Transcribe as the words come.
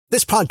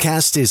This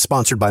podcast is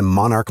sponsored by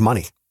Monarch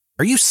Money.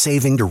 Are you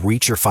saving to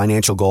reach your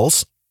financial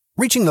goals?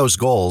 Reaching those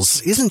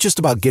goals isn't just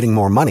about getting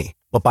more money,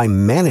 but by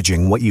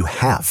managing what you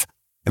have.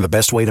 And the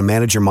best way to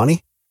manage your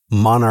money?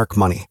 Monarch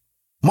Money.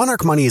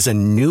 Monarch Money is a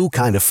new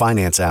kind of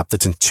finance app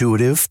that's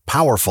intuitive,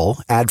 powerful,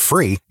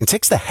 ad-free, and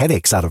takes the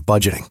headaches out of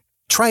budgeting.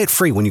 Try it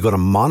free when you go to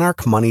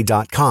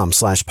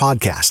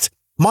monarchmoney.com/podcast.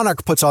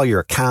 Monarch puts all your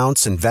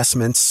accounts,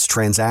 investments,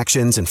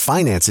 transactions, and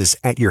finances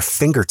at your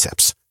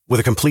fingertips. With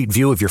a complete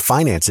view of your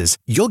finances,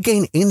 you'll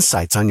gain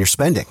insights on your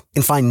spending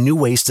and find new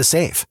ways to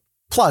save.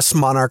 Plus,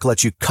 Monarch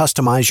lets you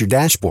customize your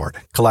dashboard,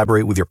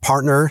 collaborate with your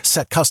partner,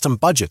 set custom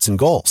budgets and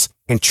goals,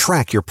 and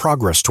track your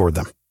progress toward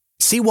them.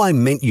 See why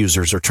Mint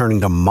users are turning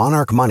to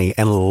Monarch Money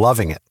and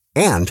loving it,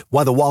 and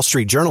why the Wall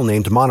Street Journal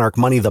named Monarch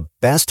Money the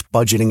best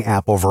budgeting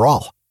app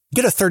overall.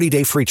 Get a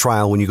 30-day free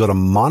trial when you go to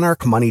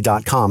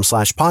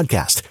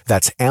monarchmoney.com/podcast.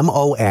 That's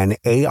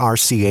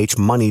MONARCH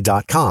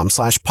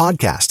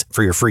money.com/podcast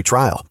for your free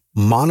trial.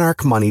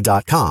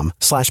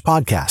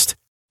 monarchmoney.com/podcast.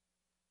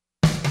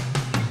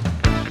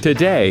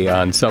 Today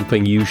on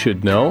Something You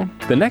Should Know,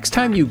 the next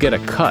time you get a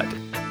cut,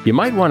 you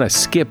might want to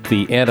skip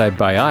the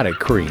antibiotic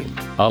cream.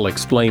 I'll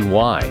explain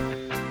why.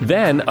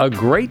 Then, a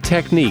great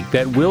technique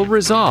that will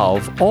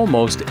resolve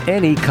almost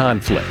any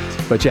conflict.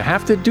 But you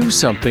have to do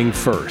something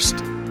first.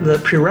 The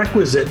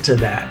prerequisite to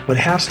that, what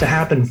has to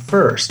happen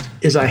first,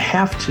 is I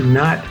have to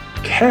not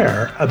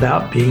care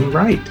about being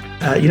right.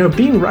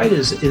 Being right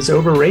is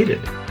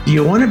overrated. Do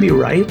you want to be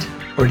right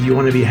or do you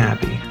want to be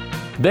happy?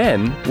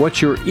 Then,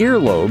 what your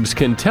earlobes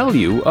can tell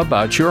you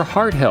about your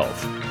heart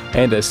health,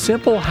 and a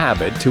simple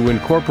habit to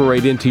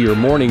incorporate into your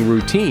morning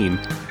routine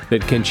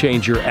that can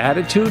change your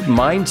attitude,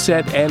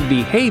 mindset, and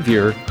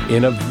behavior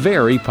in a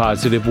very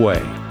positive way.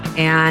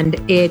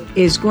 And it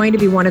is going to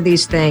be one of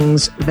these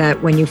things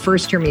that when you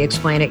first hear me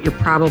explain it, you're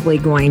probably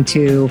going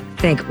to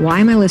think, why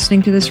am I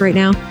listening to this right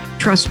now?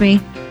 Trust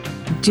me,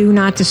 do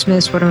not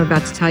dismiss what I'm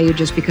about to tell you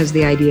just because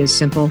the idea is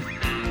simple.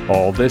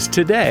 All this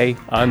today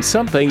on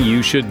Something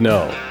You Should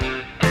Know.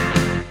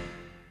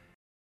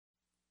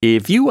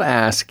 If you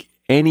ask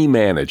any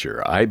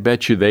manager, I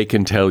bet you they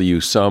can tell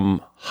you some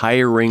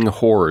hiring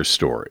horror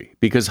story,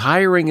 because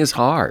hiring is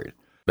hard.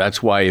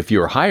 That's why if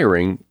you're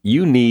hiring,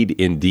 you need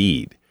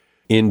Indeed.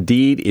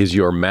 Indeed is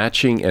your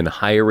matching and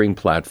hiring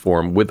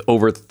platform with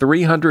over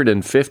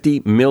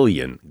 350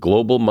 million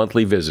global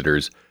monthly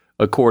visitors,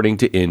 according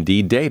to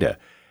Indeed data,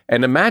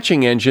 and a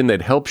matching engine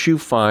that helps you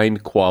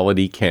find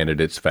quality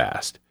candidates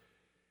fast.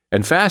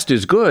 And fast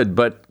is good,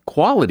 but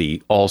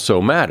quality also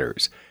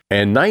matters.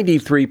 And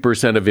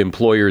 93% of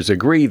employers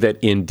agree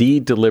that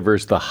Indeed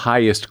delivers the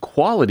highest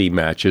quality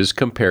matches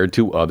compared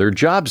to other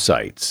job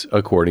sites,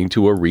 according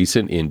to a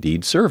recent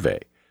Indeed survey.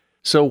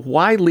 So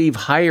why leave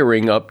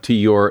hiring up to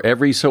your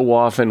every so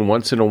often,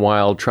 once in a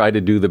while, try to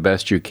do the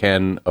best you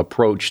can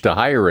approach to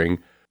hiring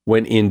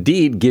when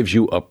Indeed gives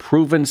you a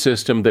proven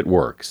system that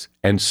works?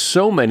 And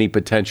so many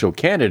potential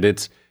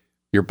candidates,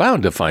 you're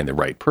bound to find the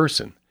right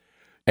person.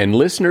 And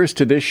listeners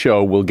to this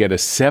show will get a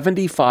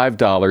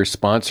 $75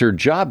 sponsored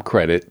job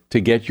credit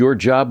to get your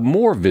job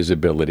more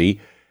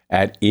visibility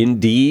at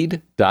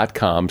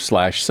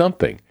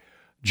Indeed.com/something.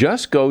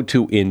 Just go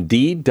to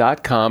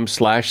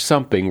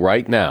Indeed.com/something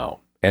right now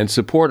and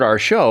support our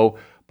show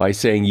by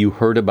saying you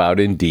heard about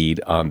Indeed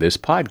on this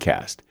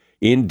podcast.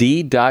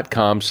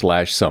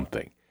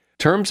 Indeed.com/something.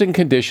 Terms and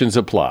conditions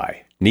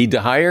apply. Need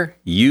to hire?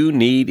 You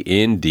need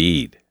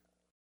Indeed.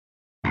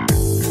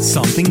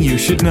 Something you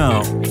should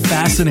know.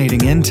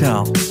 Fascinating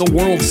intel, the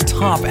world's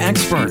top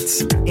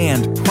experts,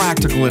 and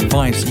practical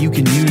advice you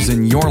can use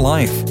in your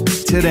life.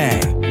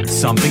 Today,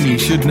 Something You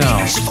Should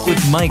Know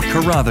with Mike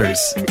Carruthers.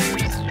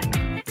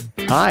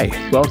 Hi,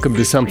 welcome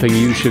to Something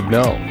You Should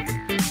Know.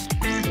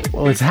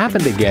 Well, it's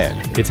happened again.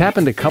 It's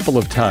happened a couple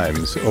of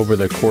times over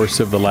the course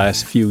of the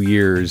last few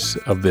years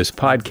of this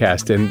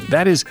podcast, and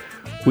that is,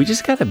 we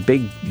just got a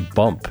big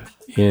bump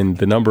in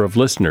the number of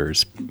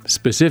listeners,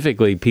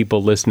 specifically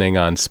people listening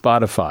on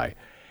Spotify.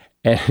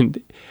 And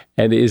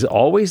is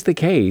always the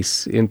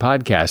case in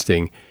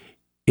podcasting,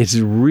 it's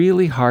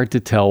really hard to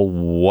tell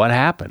what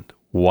happened,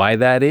 why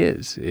that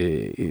is.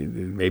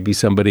 Maybe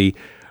somebody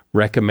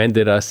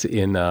recommended us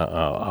in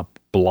a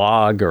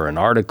blog or an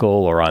article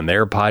or on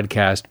their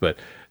podcast, but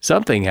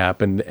something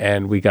happened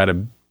and we got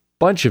a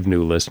bunch of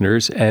new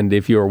listeners. And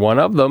if you're one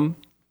of them,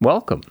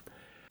 welcome.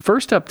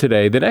 First up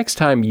today, the next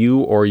time you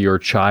or your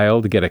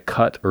child get a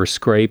cut or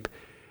scrape,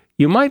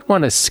 you might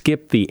want to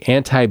skip the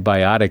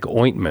antibiotic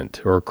ointment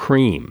or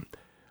cream.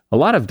 A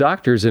lot of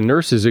doctors and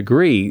nurses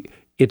agree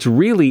it's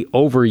really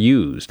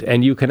overused,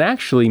 and you can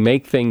actually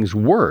make things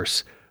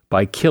worse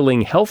by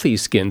killing healthy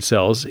skin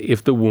cells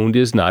if the wound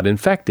is not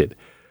infected.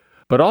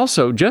 But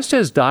also, just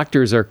as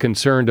doctors are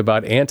concerned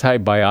about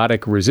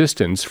antibiotic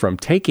resistance from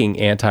taking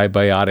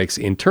antibiotics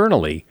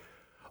internally,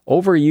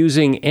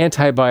 overusing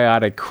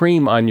antibiotic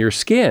cream on your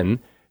skin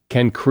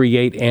can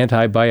create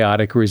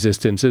antibiotic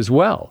resistance as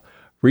well.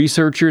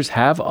 Researchers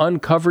have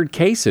uncovered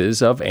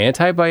cases of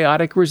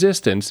antibiotic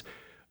resistance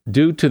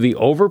due to the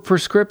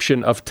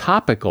overprescription of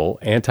topical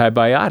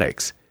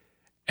antibiotics.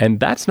 And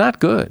that's not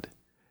good.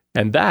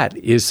 And that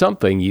is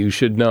something you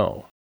should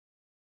know.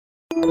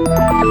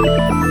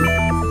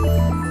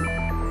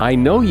 I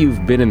know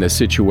you've been in a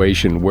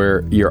situation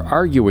where you're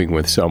arguing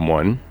with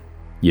someone,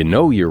 you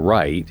know you're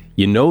right,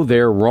 you know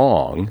they're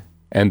wrong,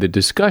 and the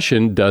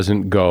discussion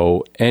doesn't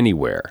go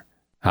anywhere.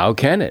 How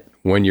can it?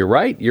 When you're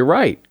right, you're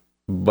right.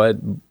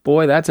 But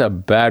boy, that's a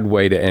bad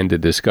way to end a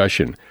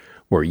discussion,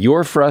 where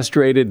you're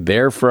frustrated,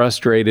 they're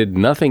frustrated,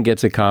 nothing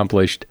gets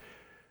accomplished.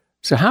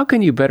 So how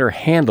can you better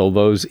handle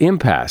those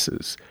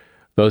impasses?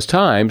 Those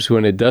times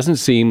when it doesn't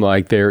seem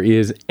like there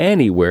is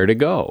anywhere to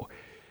go.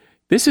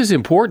 This is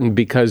important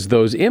because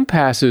those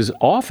impasses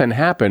often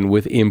happen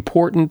with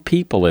important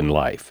people in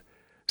life.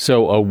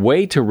 So a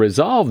way to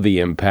resolve the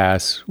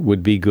impasse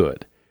would be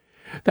good.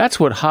 That's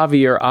what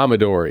Javier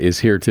Amador is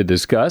here to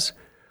discuss.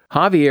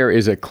 Javier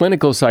is a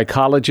clinical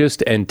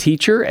psychologist and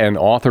teacher and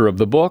author of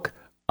the book,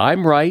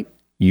 I'm Right,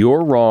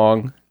 You're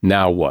Wrong,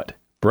 Now What?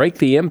 Break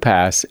the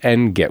impasse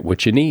and get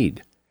what you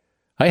need.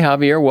 Hi,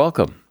 Javier.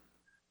 Welcome.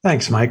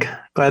 Thanks, Mike.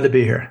 Glad to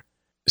be here.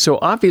 So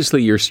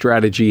obviously your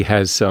strategy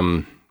has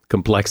some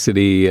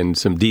complexity and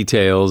some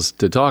details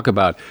to talk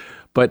about.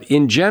 But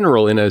in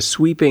general, in a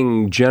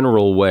sweeping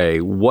general way,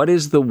 what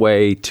is the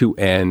way to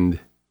end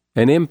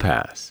an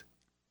impasse?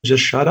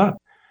 Just shut up,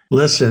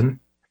 listen,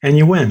 and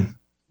you win.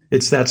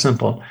 It's that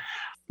simple.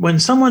 When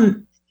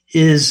someone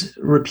is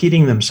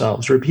repeating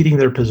themselves, repeating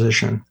their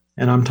position,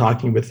 and I'm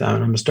talking with them,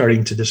 and I'm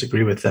starting to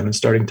disagree with them and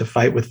starting to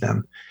fight with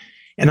them,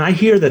 and I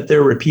hear that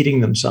they're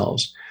repeating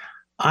themselves,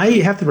 I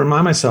have to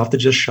remind myself to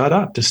just shut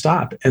up, to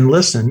stop and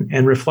listen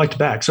and reflect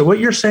back. So what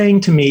you're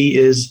saying to me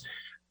is,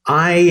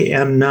 I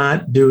am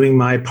not doing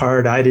my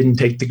part. I didn't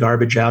take the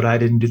garbage out. I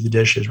didn't do the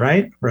dishes,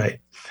 right? Right.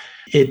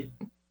 It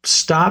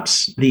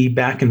stops the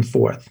back and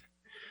forth,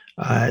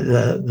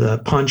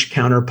 the punch,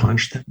 counter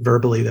punch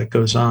verbally that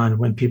goes on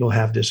when people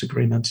have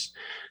disagreements.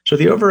 So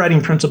the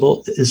overriding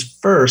principle is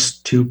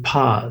first to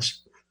pause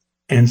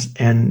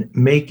and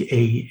make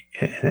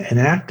an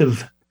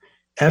active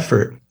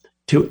effort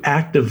to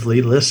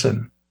actively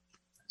listen.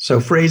 So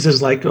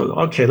phrases like,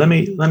 okay, let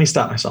me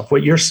stop myself.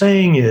 What you're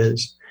saying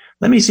is,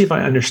 let me see if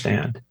I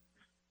understand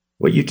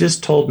what you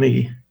just told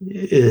me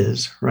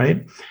is,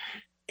 right?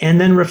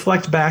 And then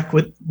reflect back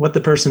with what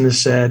the person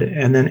has said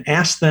and then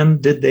ask them,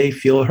 did they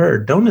feel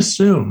heard? Don't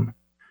assume,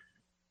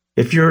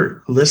 if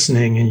you're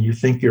listening and you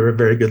think you're a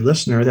very good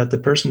listener, that the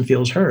person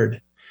feels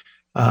heard.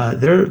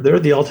 They're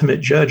the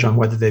ultimate judge on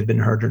whether they've been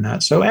heard or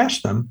not. So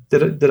ask them,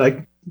 did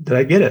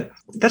I get it?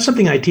 That's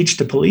something I teach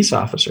to police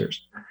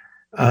officers,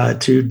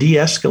 to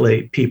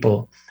de-escalate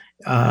people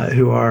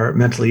who are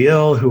mentally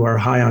ill, who are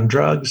high on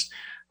drugs.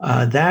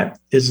 That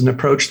is an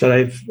approach that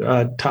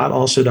I've taught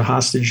also to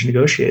hostage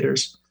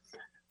negotiators.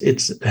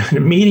 It's an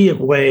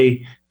immediate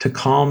way to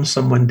calm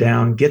someone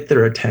down, get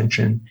their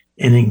attention,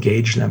 and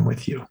engage them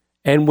with you.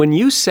 And when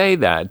you say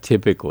that,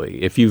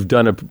 typically, if you've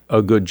done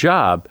a good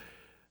job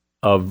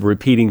of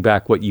repeating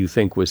back what you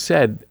think was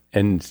said,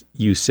 and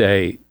you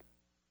say,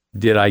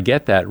 did I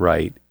get that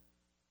right?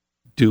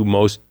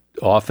 Most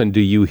often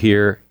do you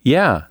hear,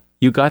 yeah,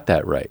 you got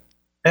that right?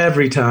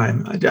 Every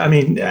time. I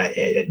mean,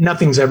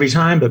 nothing's every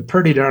time, but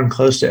pretty darn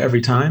close to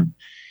every time.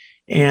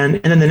 And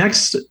then the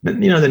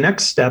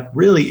next step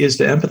really is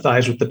to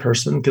empathize with the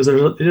person, because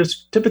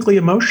there's typically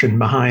emotion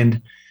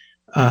behind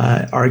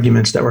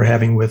arguments that we're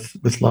having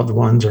with loved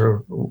ones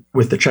or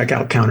with the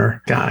checkout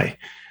counter guy.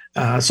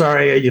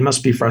 Sorry, you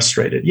must be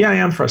frustrated. Yeah, I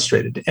am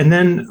frustrated. And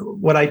then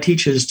what I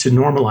teach is to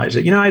normalize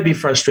it. I'd be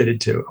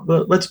frustrated too.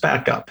 Let's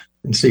back up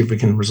and see if we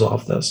can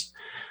resolve this.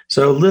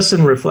 So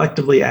listen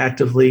reflectively,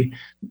 actively,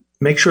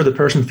 make sure the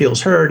person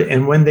feels heard.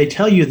 And when they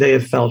tell you they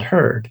have felt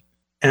heard,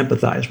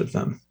 empathize with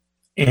them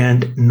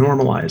and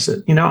normalize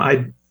it.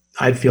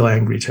 I'd feel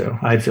angry too.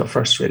 I'd feel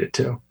frustrated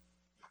too.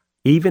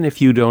 Even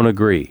if you don't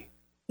agree.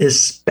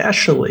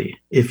 Especially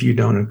if you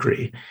don't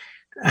agree.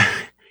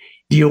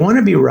 Do you want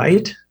to be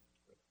right?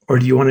 Or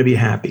do you want to be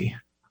happy?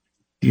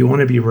 Do you want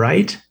to be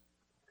right?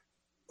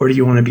 Or do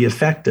you want to be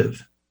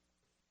effective?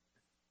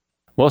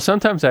 Well,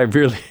 sometimes I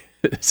really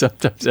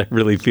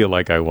feel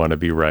like I want to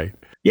be right.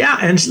 Yeah,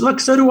 and look,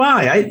 so do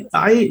I.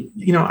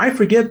 I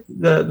forget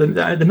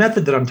the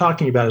method that I'm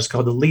talking about is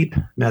called the LEAP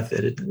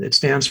method. It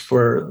stands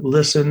for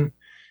listen,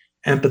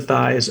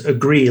 empathize,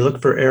 agree.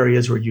 Look for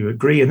areas where you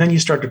agree, and then you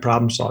start to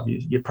problem solve.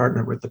 You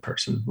partner with the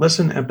person.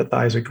 Listen,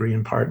 empathize, agree,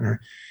 and partner.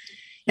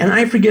 And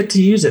I forget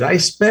to use it. I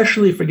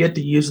especially forget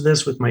to use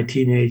this with my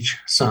teenage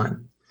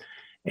son.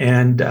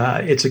 And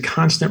it's a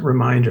constant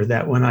reminder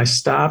that when I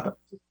stop,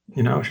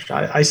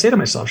 I say to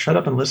myself, shut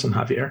up and listen,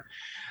 Javier.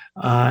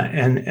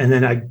 And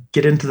then I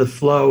get into the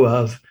flow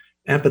of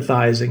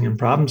empathizing and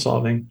problem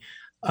solving,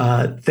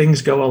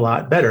 things go a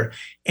lot better.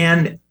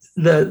 And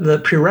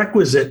the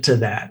prerequisite to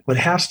that, what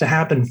has to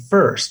happen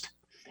first,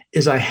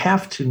 is I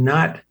have to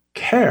not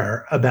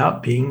care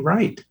about being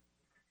right.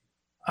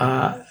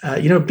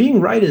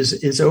 Being right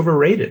is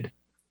overrated.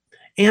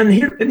 And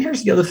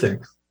here's the other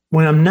thing.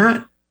 When I'm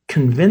not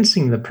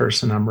convincing the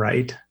person I'm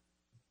right,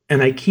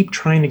 and I keep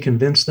trying to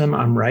convince them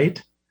I'm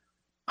right,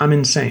 I'm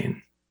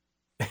insane.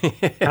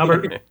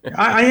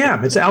 I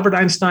am. It's Albert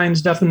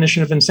Einstein's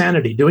definition of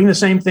insanity, doing the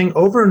same thing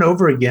over and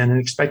over again and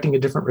expecting a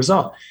different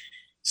result.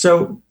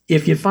 So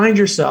if you find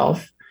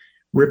yourself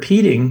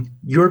repeating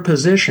your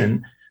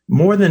position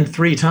more than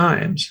 3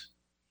 times,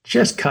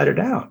 just cut it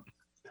out.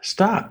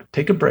 Stop,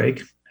 take a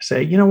break,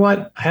 say, you know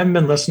what? I haven't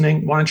been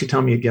listening. Why don't you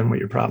tell me again what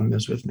your problem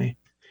is with me?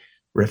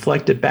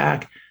 Reflect it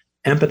back,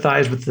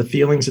 empathize with the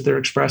feelings that they're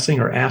expressing,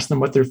 or ask them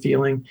what they're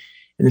feeling.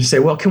 And then say,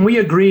 well, can we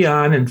agree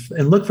on,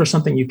 and look for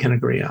something you can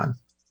agree on.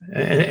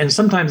 And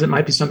sometimes it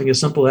might be something as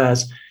simple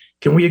as,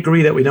 can we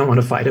agree that we don't want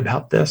to fight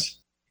about this?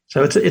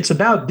 So it's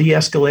about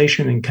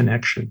de-escalation and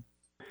connection.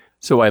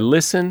 So I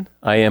listen,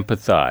 I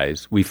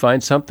empathize, we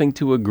find something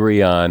to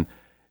agree on,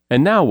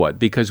 and now what?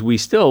 Because we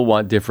still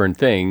want different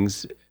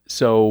things.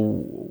 So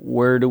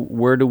where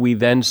do we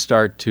then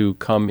start to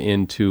come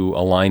into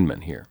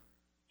alignment here?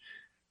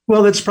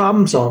 Well, it's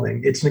problem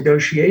solving. It's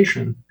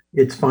negotiation.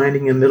 It's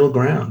finding a middle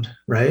ground,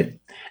 right?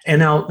 And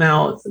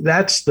now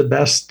that's the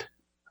best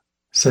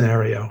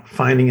scenario,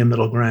 finding a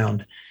middle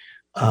ground.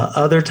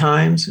 Other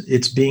times,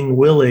 it's being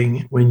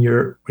willing when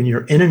you're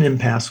in an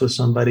impasse with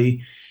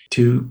somebody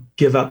to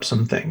give up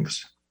some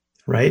things,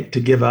 right? To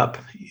give up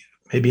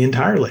maybe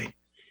entirely.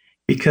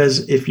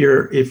 Because if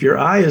your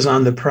eye is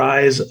on the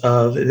prize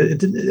of,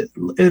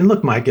 and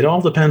look, Mike, it all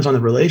depends on the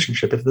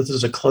relationship. If this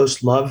is a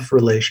close love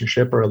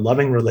relationship or a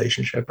loving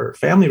relationship or a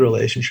family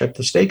relationship,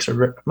 the stakes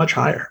are much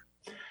higher.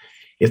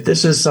 If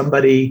this is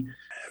somebody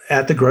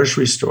at the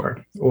grocery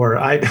store, or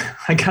I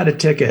got a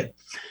ticket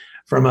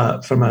from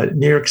a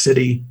New York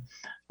City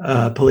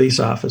police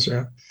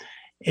officer,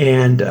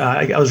 and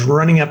I was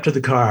running up to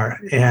the car,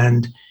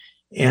 and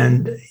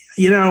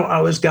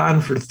I was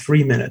gone for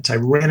 3 minutes. I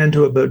ran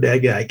into a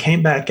bodega. I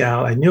came back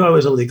out. I knew I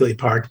was illegally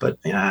parked, but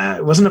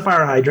it wasn't a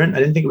fire hydrant. I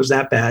didn't think it was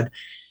that bad.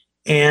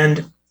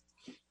 And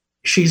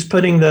she's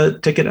putting the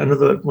ticket under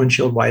the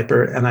windshield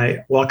wiper, and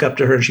I walk up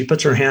to her, and she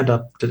puts her hand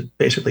up to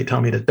basically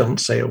tell me to don't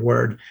say a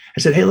word.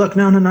 I said, "Hey, look,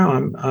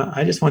 no.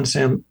 I just want to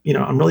say I'm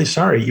really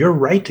sorry. You're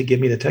right to give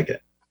me the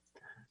ticket.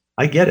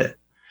 I get it.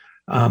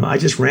 I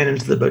just ran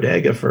into the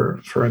bodega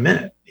for a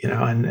minute,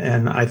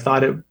 and I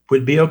thought it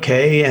would be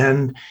okay.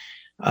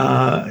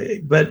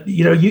 But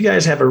you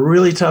guys have a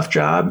really tough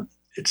job.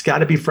 It's got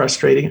to be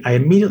frustrating." I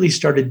immediately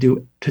started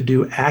to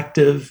do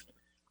active,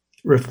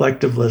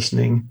 reflective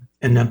listening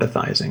and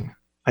empathizing.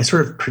 I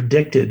sort of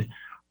predicted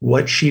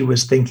what she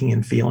was thinking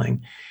and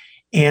feeling.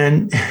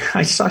 And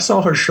I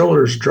saw her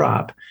shoulders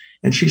drop,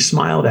 and she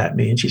smiled at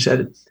me and she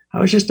said, "I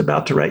was just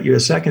about to write you a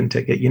second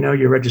ticket.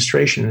 Your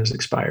registration has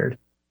expired."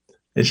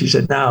 And she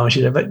said, "No." And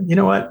she said, "But you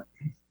know what?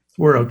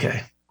 We're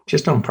okay.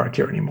 Just don't park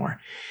here anymore."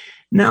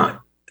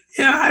 Now,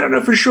 I don't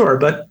know for sure,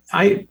 but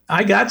I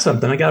got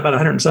something. I got about a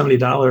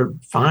 $170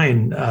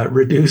 fine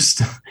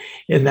reduced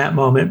in that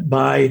moment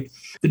by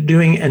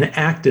doing an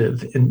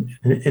active and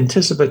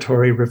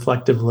anticipatory,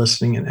 reflective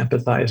listening and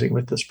empathizing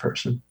with this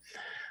person.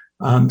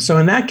 So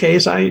in that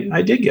case,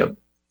 I did get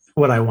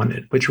what I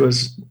wanted, which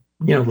was,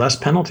 less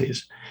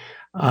penalties.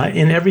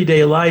 In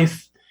everyday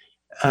life,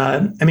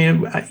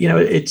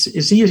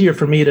 it's easier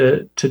for me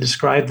to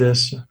describe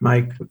this,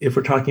 Mike, if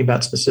we're talking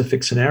about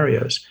specific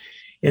scenarios.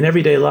 In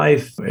everyday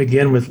life,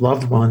 again, with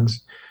loved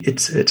ones,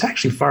 it's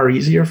actually far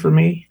easier for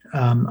me.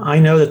 I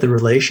know that the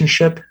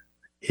relationship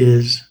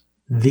is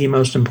the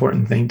most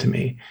important thing to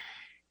me.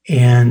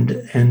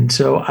 And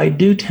so I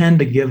do tend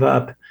to give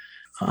up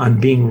on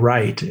being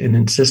right and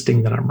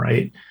insisting that I'm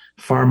right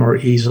far more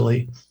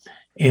easily,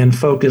 and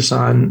focus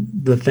on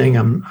the thing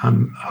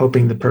I'm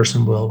hoping the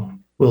person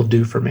will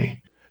do for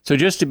me. So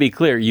just to be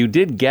clear, you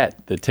did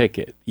get the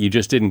ticket. You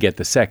just didn't get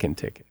the second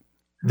ticket.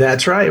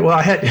 That's right. Well,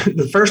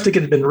 the first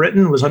ticket had been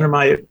written, was under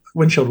my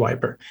windshield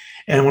wiper.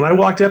 And when I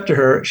walked up to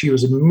her, she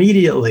was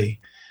immediately,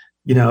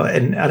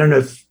 and I don't know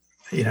if,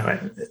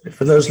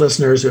 for those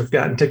listeners who have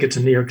gotten tickets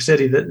in New York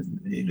City, that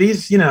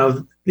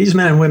these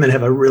men and women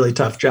have a really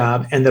tough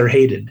job, and they're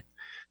hated.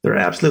 They're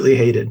absolutely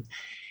hated.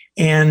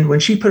 And when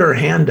she put her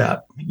hand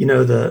up,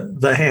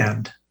 the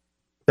hand,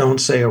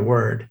 don't say a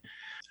word,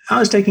 I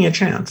was taking a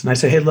chance. And I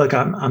said, "Hey, look,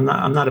 I'm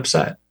not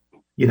upset.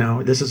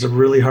 This is a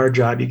really hard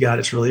job you got.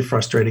 It's really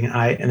frustrating."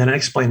 And then I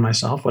explained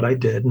myself, what I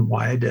did and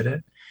why I did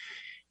it.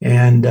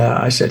 And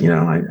I said,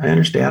 I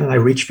understand. And I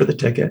reached for the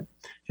ticket.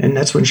 And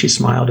that's when she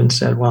smiled and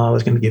said, "Well, I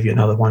was going to give you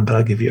another one, but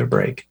I'll give you a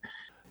break."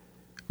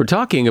 We're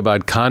talking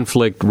about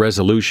conflict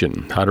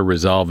resolution, how to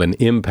resolve an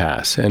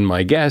impasse. And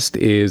my guest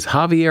is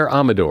Javier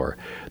Amador.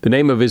 The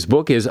name of his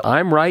book is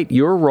I'm Right,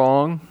 You're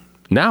Wrong,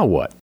 Now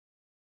What?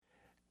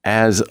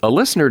 As a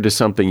listener to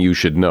Something You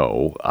Should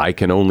Know, I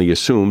can only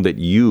assume that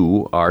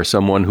you are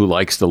someone who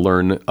likes to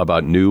learn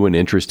about new and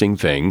interesting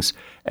things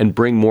and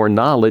bring more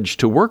knowledge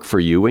to work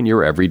for you in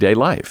your everyday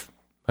life.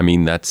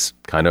 That's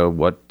kind of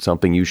what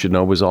Something You Should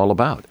Know is all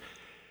about.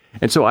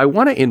 And so I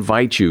want to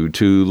invite you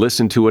to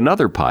listen to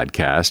another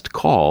podcast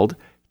called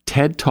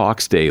TED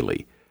Talks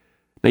Daily.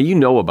 Now, you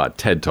know about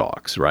TED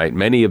Talks, right?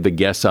 Many of the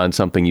guests on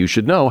Something You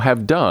Should Know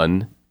have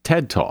done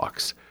TED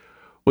Talks.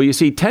 Well, you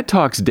see, TED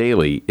Talks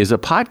Daily is a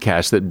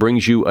podcast that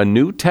brings you a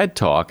new TED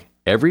Talk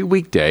every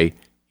weekday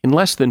in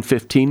less than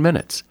 15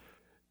 minutes.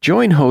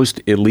 Join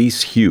host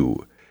Elise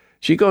Hugh.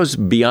 She goes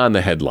beyond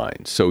the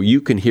headlines so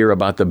you can hear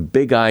about the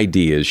big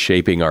ideas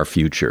shaping our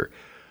future.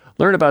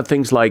 Learn about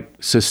things like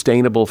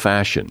sustainable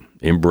fashion,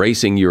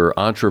 embracing your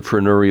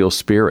entrepreneurial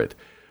spirit,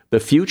 the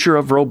future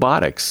of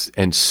robotics,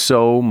 and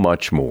so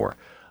much more.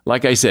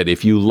 Like I said,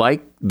 if you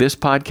like this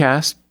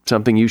podcast,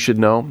 Something You Should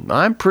Know,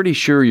 I'm pretty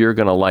sure you're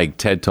going to like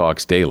TED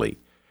Talks Daily.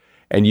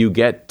 And you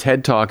get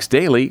TED Talks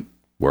Daily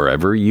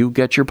wherever you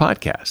get your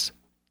podcasts.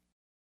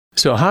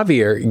 So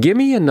Javier, give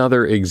me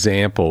another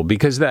example,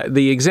 because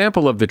the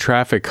example of the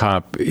traffic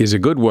cop is a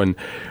good one,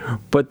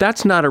 but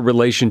that's not a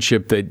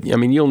relationship that,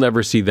 you'll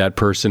never see that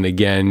person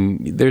again.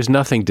 There's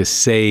nothing to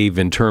save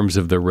in terms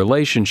of the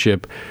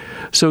relationship.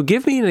 So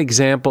give me an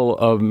example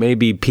of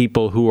maybe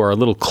people who are a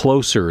little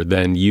closer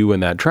than you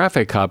and that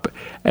traffic cop,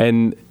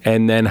 and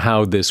then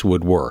how this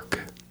would work.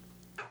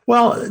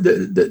 Well,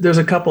 there's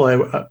a couple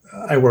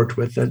I worked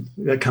with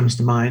that comes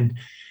to mind,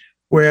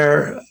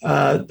 where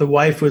the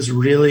wife was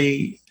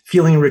really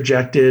feeling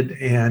rejected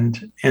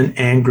and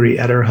angry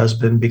at her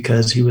husband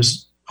because he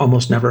was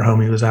almost never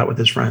home. He was out with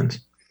his friends.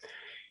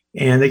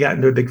 And they got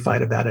into a big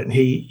fight about it. And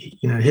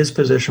his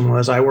position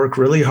was, I work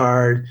really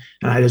hard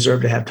and I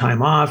deserve to have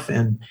time off.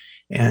 And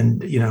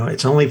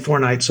it's only 4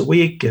 nights a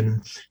week.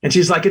 And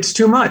she's like, it's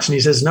too much. And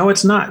he says, no,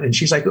 it's not. And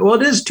she's like, well,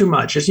 it is too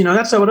much. It's,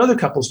 that's not what other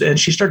couples do. And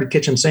she started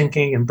kitchen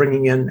sinking and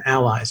bringing in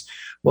allies.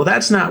 Well,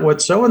 that's not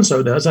what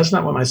so-and-so does. That's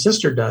not what my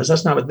sister does.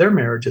 That's not what their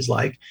marriage is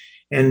like.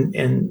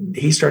 And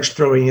he starts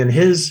throwing in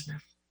his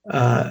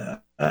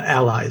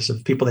allies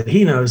of people that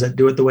he knows that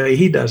do it the way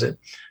he does it.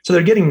 So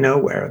they're getting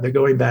nowhere. They're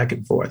going back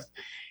and forth.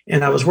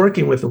 And I was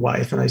working with the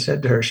wife, and I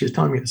said to her, she was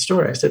telling me the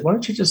story. I said, why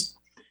don't you just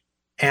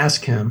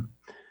ask him,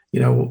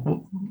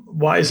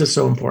 why is this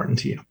so important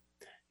to you?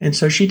 And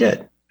so she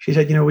did. She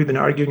said, we've been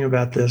arguing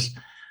about this.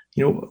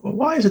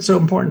 Why is it so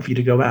important for you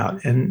to go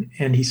out? And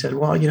he said,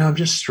 well, I'm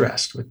just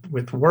stressed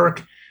with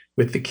work,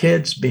 with the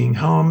kids being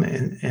home,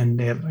 and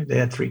they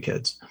had 3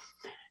 kids.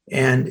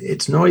 And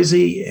it's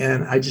noisy,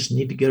 and I just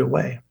need to get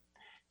away.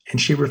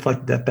 And she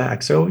reflected that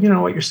back. So,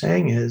 what you're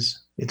saying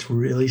is it's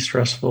really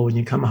stressful when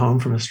you come home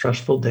from a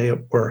stressful day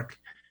at work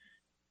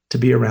to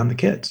be around the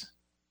kids.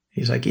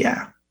 He's like,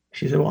 yeah.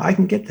 She said, well, I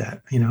can get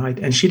that.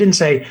 And she didn't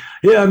say,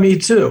 yeah, me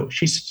too.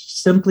 She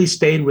simply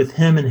stayed with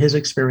him and his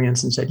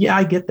experience and said, yeah,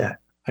 I get that.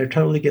 I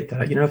totally get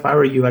that. If I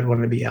were you, I'd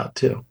want to be out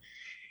too.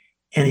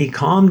 And he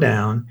calmed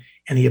down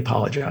and he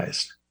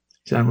apologized.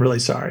 He said, I'm really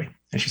sorry.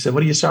 And she said,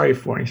 what are you sorry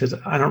for? And he says,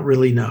 I don't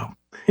really know.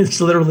 It's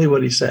literally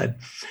what he said.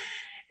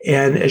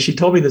 And as she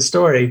told me the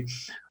story,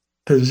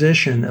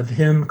 position of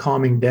him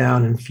calming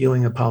down and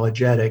feeling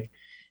apologetic,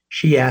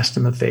 she asked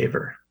him a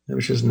favor,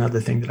 which is another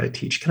thing that I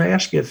teach. Can I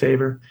ask you a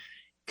favor?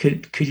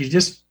 Could you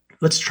just,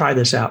 let's try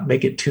this out,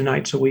 make it 2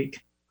 nights a week.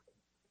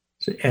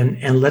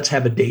 And let's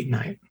have a date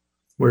night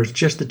where it's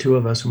just the 2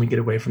 of us and we get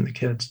away from the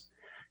kids.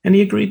 And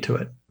he agreed to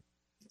it.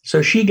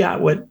 So she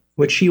got what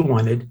she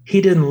wanted.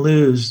 He didn't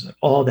lose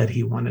all that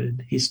he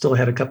wanted. He still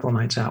had a couple of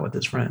nights out with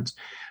his friends.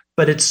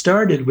 But it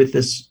started with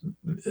this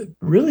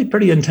really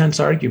pretty intense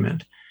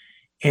argument.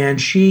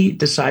 And she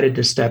decided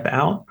to step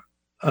out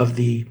of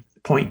the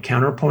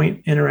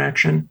point-counterpoint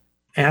interaction,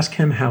 ask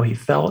him how he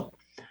felt,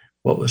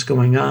 what was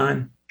going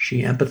on.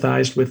 She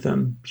empathized with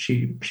him.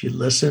 She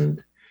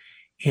listened.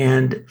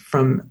 And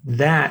from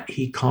that,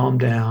 he calmed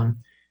down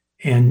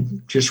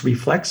and just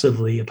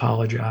reflexively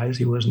apologized.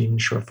 He wasn't even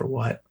sure for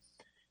what.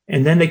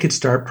 And then they could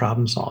start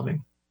problem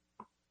solving.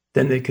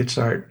 Then they could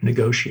start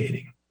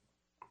negotiating.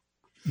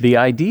 The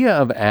idea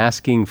of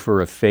asking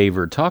for a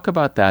favor, talk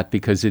about that,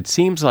 because it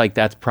seems like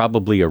that's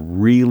probably a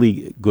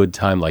really good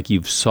time, like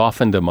you've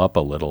softened them up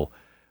a little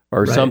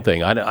or right.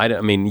 Something.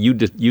 I mean,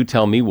 you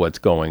tell me what's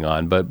going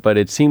on, but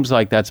it seems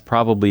like that's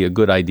probably a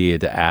good idea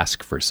to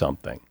ask for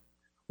something.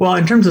 Well,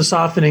 in terms of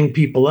softening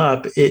people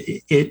up,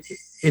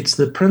 it's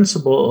the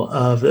principle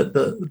of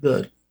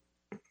the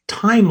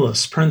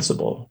timeless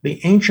principle,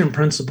 the ancient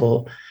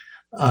principle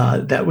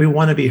that we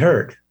want to be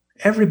heard.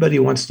 Everybody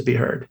wants to be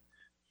heard,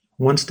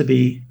 wants to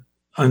be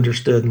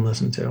understood and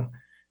listened to.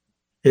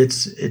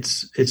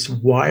 It's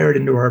wired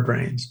into our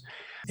brains.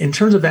 In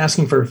terms of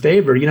asking for a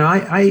favor,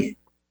 I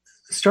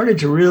started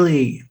to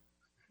really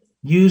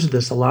use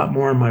this a lot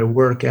more in my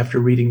work after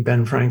reading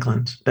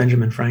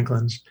Benjamin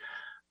Franklin's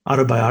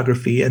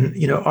autobiography. And,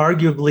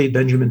 arguably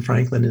Benjamin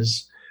Franklin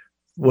is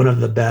one of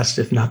the best,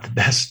 if not the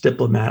best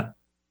diplomat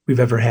we've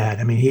ever had.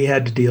 I mean, he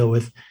had to deal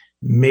with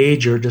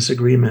major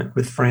disagreement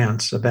with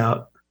France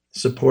about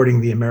supporting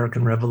the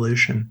American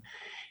Revolution.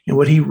 And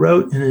what he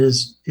wrote in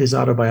his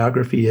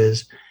autobiography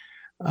is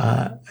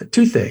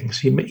 2 things.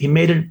 He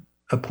made it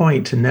a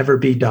point to never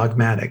be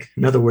dogmatic.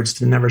 In other words,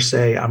 to never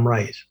say, I'm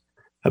right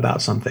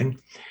about something.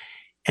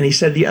 And he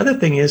said the other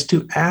thing is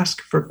to ask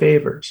for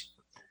favors.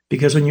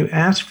 Because when you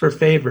ask for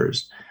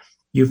favors,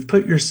 you've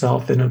put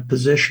yourself in a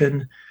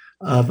position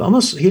of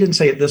almost, he didn't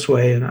say it this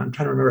way, and I'm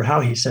trying to remember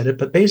how he said it,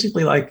 but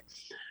basically like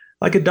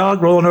a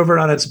dog rolling over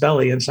on its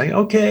belly and saying,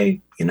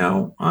 okay,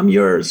 I'm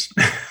yours.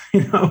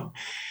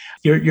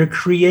 You're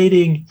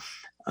creating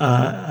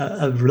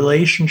a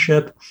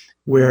relationship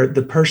where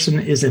the person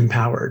is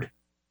empowered.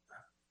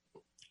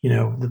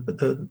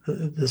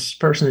 This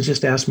person has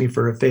just asked me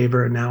for a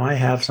favor, and now I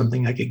have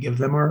something I could give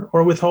them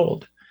or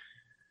withhold.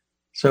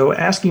 So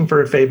asking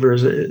for a favor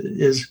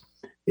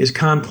is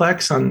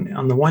complex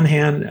on the one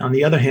hand. On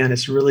the other hand,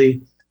 it's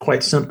really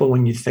quite simple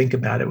when you think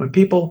about it. When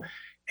people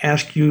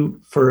ask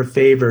you for a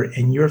favor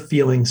and you're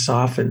feeling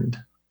softened,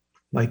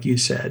 like you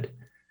said,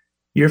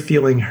 you're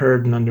feeling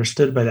heard and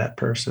understood by that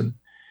person,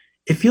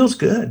 it feels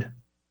good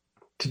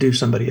to do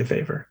somebody a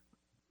favor.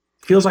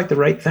 It feels like the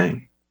right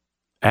thing.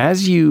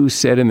 As you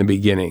said in the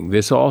beginning,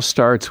 this all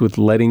starts with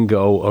letting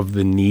go of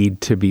the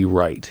need to be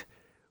right,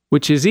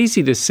 which is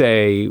easy to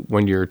say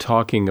when you're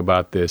talking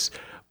about this,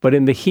 but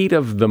in the heat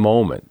of the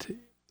moment,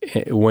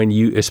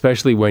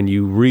 especially when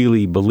you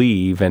really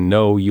believe and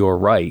know you're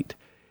right,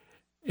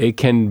 it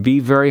can be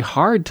very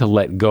hard to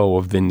let go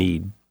of the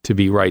need to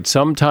be right.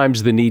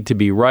 Sometimes the need to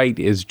be right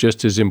is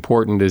just as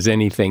important as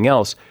anything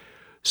else.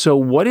 So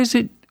what is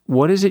it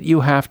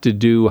you have to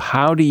do?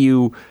 How do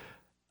you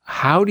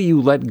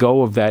let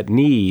go of that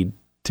need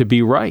to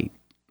be right?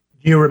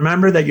 You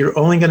remember that you're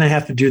only going to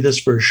have to do this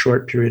for a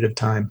short period of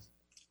time.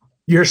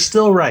 You're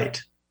still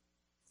right.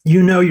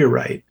 You know you're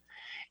right.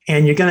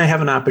 And you're going to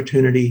have an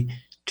opportunity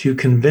to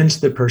convince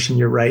the person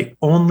you're right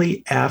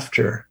only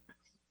after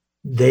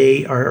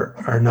they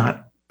are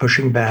not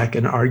pushing back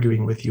and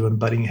arguing with you and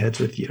butting heads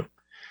with you.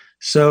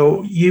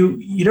 So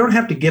you don't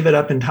have to give it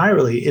up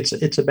entirely.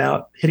 It's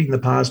about hitting the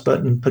pause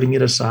button, putting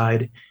it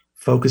aside,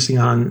 focusing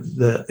on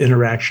the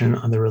interaction,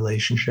 on the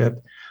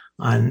relationship,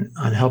 on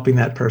helping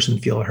that person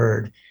feel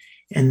heard.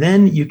 And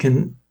then you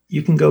can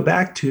go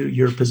back to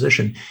your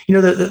position.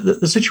 The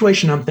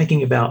situation I'm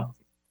thinking about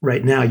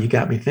right now, you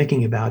got me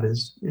thinking about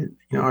is,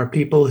 are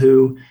people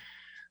who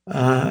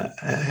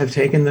have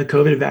taken the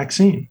COVID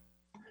vaccine,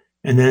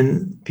 and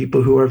then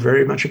people who are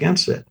very much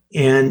against it.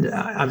 And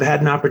I've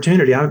had an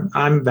opportunity.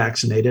 I'm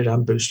vaccinated.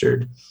 I'm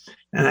boosted,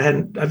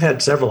 and I've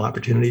had several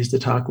opportunities to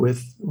talk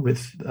with.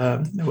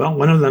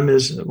 One of them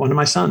is one of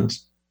my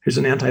sons, who's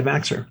an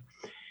anti-vaxxer,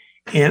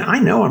 and I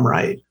know I'm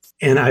right.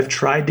 And I've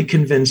tried to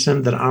convince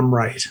him that I'm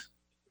right.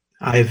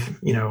 I've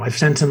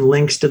sent him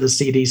links to the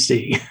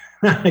CDC.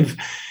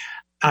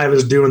 I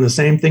was doing the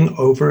same thing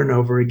over and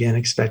over again,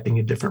 expecting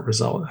a different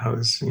result. I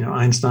was,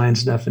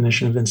 Einstein's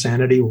definition of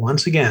insanity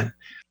once again.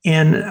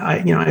 And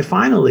I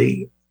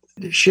finally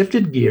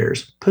shifted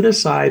gears, put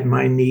aside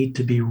my need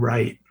to be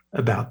right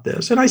about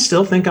this. And I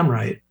still think I'm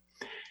right.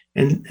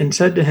 And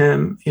said to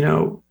him,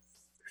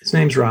 his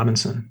name's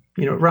Robinson.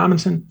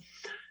 Robinson,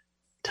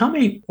 tell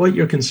me what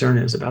your concern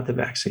is about the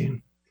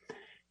vaccine.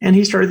 And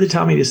he started to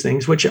tell me these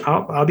things, which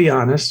I'll be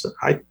honest,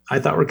 I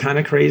thought were kind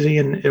of crazy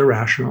and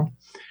irrational.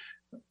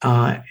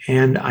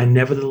 And I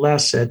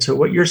nevertheless said, so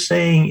what you're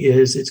saying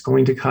is it's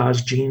going to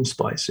cause gene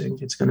splicing.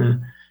 It's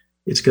going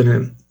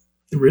to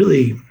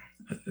really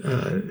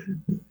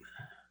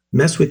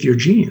mess with your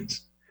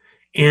genes.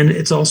 And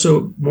it's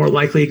also more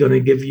likely going to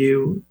give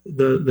you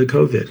the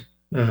COVID.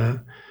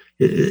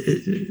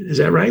 Is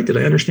that right? Did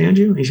I understand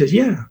you? And he says,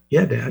 yeah,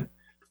 Dad.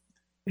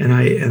 And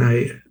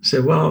I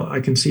said, well, I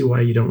can see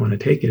why you don't want to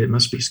take it. It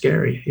must be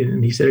scary.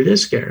 And he said, it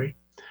is scary.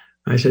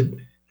 I said,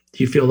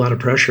 do you feel a lot of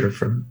pressure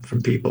from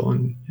people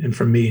and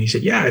from me? And he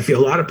said, yeah, I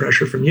feel a lot of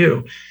pressure from you.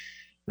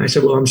 And I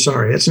said, well, I'm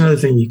sorry. That's another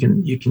thing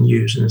you can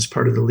use. And as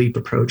part of the LEAP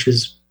approach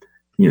is,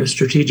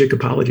 strategic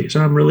apologies.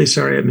 I'm really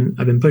sorry.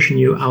 I've been pushing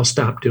you. I'll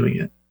stop doing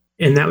it.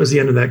 And that was the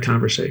end of that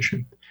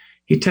conversation.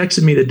 He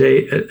texted me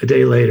a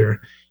day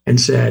later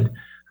and said,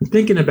 I'm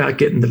thinking about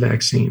getting the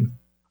vaccine.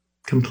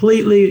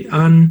 Completely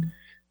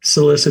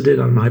unsolicited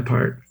on my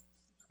part.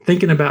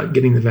 Thinking about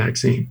getting the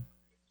vaccine.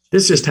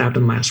 This just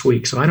happened last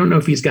week, so I don't know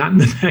if he's gotten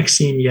the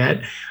vaccine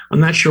yet. I'm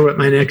not sure what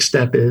my next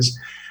step is.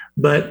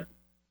 But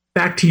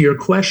back to your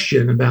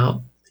question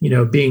about,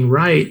 being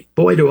right,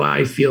 boy, do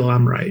I feel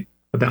I'm right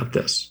about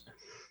this.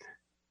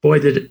 Boy,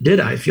 did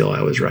I feel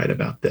I was right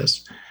about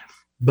this.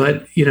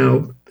 But,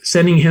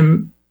 sending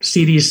him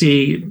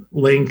CDC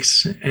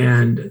links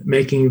and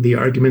making the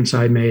arguments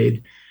I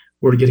made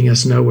were getting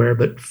us nowhere,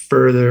 but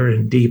further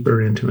and deeper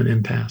into an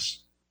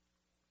impasse.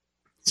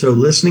 So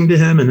listening to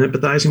him and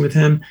empathizing with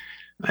him,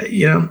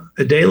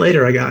 a day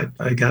later, I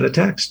got a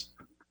text.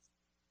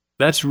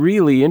 That's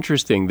really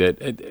interesting.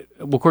 That,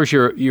 of course,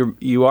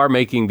 you are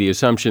making the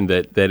assumption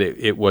that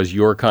it was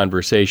your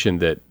conversation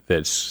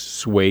that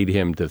swayed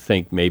him to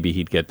think maybe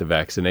he'd get the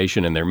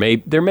vaccination, and there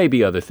may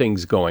be other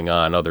things going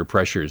on, other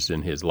pressures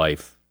in his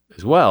life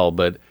as well.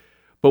 But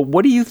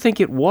what do you think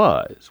it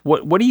was?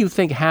 What do you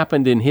think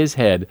happened in his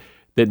head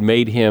that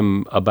made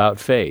him about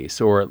face,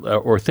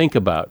 or think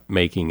about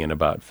making an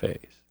about face?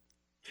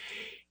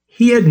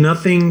 He had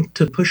nothing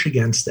to push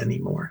against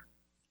anymore.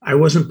 I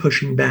wasn't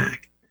pushing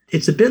back.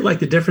 It's a bit like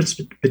the difference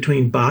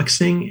between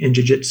boxing and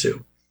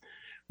jiu-jitsu.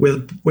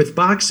 With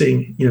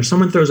boxing,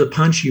 someone throws a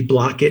punch, you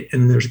block it,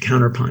 and there's a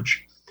counter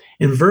punch.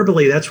 And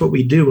verbally, that's what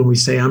we do when we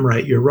say, I'm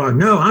right, you're wrong.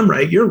 No, I'm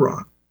right, you're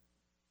wrong.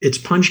 It's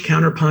punch,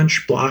 counter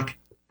punch, block,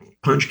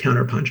 punch,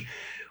 counter punch.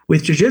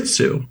 With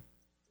jiu-jitsu,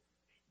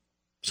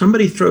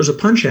 Somebody throws a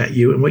punch at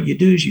you, and what you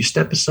do is you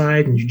step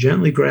aside and you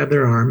gently grab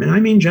their arm, and I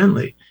mean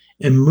gently,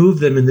 and move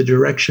them in the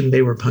direction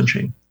they were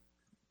punching.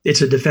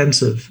 It's a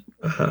defensive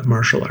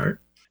martial art.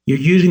 You're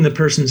using the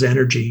person's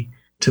energy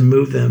to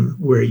move them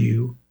where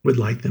you would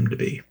like them to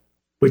be,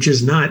 which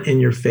is not in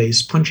your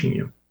face punching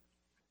you.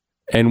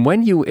 And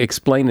when you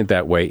explain it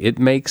that way, it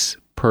makes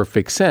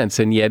perfect sense.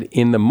 And yet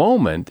in the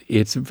moment,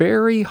 it's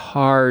very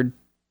hard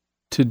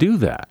to do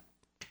that.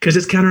 Because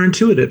it's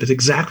counterintuitive. It's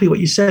exactly what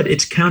you said.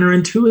 It's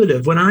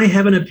counterintuitive. When I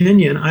have an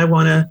opinion, I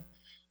want to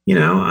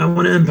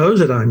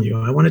impose it on you.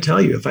 I want to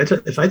tell you,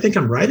 if I think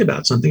I'm right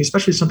about something,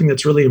 especially something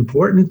that's really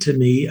important to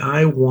me,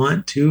 I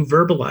want to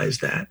verbalize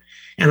that.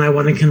 And I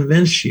want to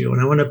convince you,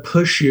 and I want to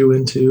push you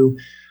into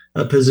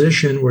a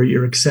position where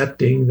you're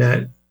accepting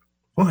that,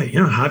 boy,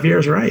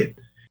 Javier's right.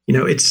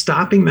 It's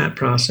stopping that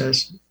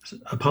process,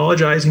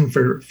 apologizing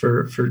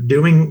for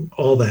doing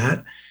all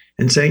that,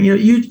 and saying,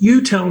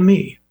 you tell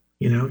me.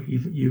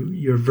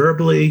 You're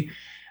verbally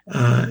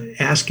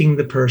asking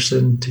the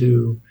person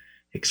to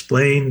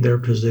explain their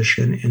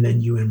position, and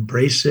then you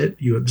embrace it.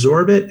 You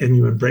absorb it, and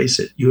you embrace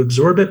it. You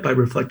absorb it by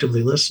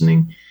reflectively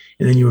listening,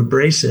 and then you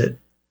embrace it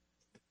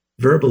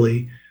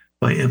verbally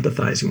by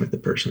empathizing with the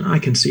person. I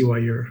can see why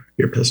you're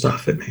pissed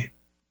off at me.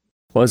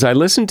 Well, as I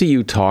listen to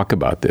you talk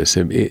about this,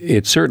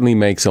 it certainly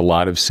makes a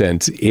lot of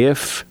sense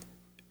if,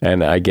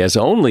 and I guess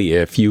only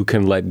if, you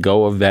can let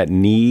go of that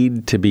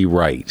need to be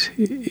right,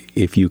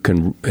 if you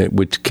can,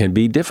 which can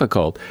be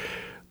difficult.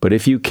 But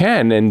if you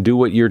can and do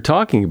what you're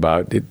talking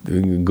about,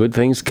 good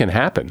things can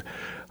happen.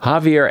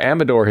 Javier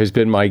Amador has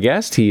been my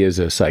guest. He is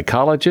a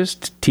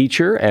psychologist,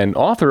 teacher, and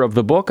author of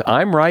the book,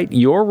 I'm Right,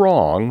 You're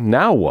Wrong,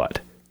 Now What?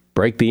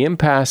 Break the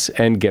Impasse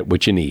and Get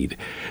What You Need.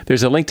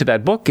 There's a link to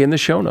that book in the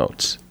show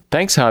notes.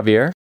 Thanks,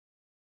 Javier.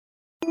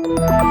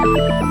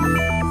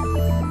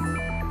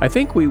 I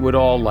think we would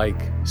all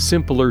like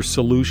simpler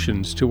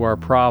solutions to our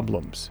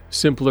problems,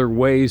 simpler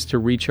ways to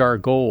reach our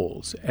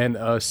goals, and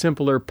a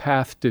simpler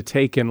path to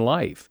take in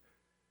life.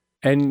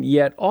 And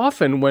yet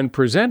often when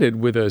presented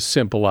with a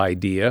simple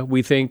idea,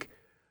 we think,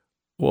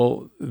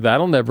 well,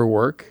 that'll never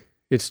work.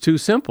 It's too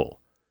simple.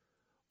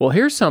 Well,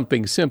 here's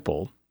something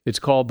simple. It's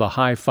called the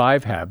high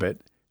five habit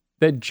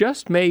that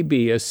just may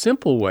be a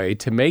simple way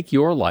to make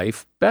your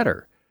life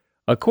better,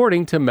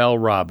 according to Mel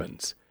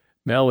Robbins.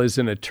 Mel is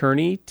an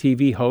attorney,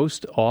 TV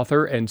host,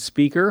 author, and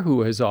speaker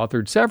who has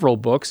authored several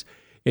books,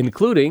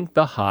 including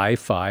The High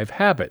Five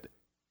Habit,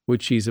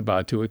 which she's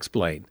about to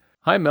explain.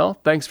 Hi, Mel.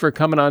 Thanks for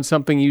coming on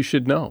Something You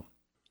Should Know.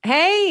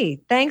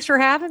 Hey, thanks for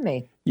having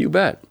me. You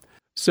bet.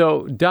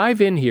 So dive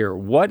in here.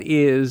 What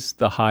is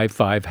the high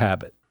five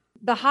habit?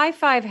 The high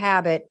five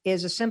habit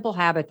is a simple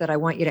habit that I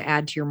want you to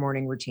add to your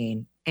morning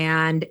routine.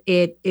 And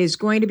it is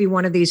going to be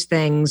one of these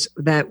things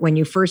that when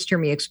you first hear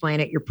me explain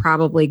it, you're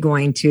probably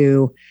going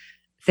to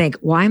think,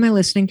 why am I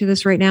listening to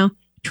this right now?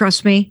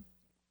 Trust me,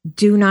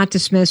 do not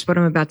dismiss what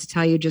I'm about to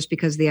tell you just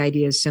because the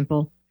idea is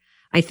simple.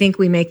 I think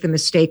we make the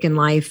mistake in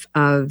life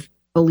of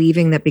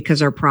believing that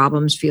because our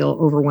problems feel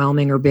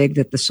overwhelming or big,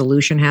 that the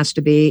solution has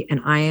to be. And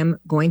I am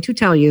going to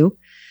tell you,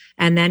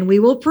 and then we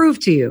will prove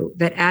to you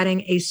that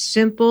adding a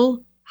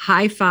simple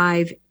high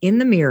five in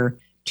the mirror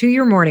to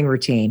your morning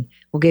routine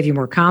will give you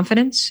more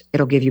confidence.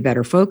 It'll give you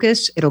better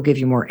focus. It'll give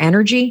you more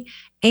energy.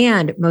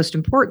 And most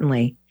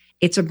importantly,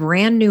 it's a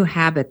brand new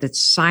habit that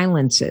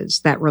silences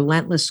that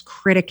relentless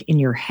critic in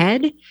your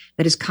head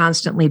that is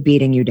constantly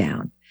beating you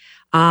down.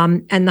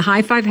 And the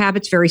high five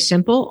habit's very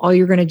simple. All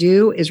you're going to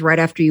do is right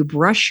after you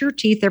brush your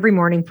teeth every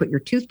morning, put your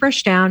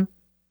toothbrush down,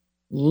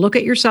 look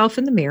at yourself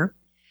in the mirror.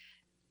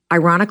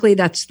 Ironically,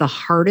 that's the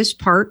hardest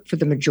part for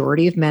the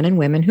majority of men and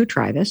women who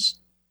try this.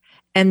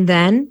 And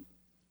then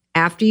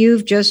after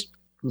you've just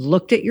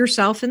looked at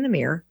yourself in the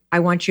mirror, I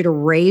want you to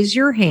raise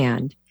your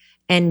hand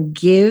and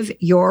give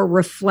your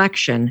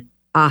reflection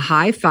a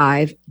high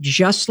five,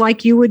 just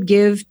like you would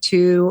give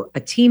to a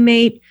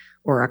teammate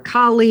or a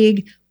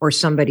colleague or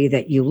somebody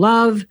that you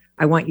love.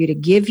 I want you to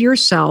give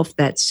yourself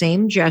that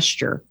same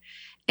gesture,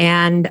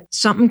 and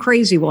something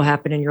crazy will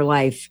happen in your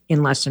life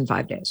in less than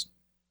 5 days.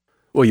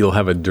 Well, you'll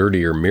have a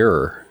dirtier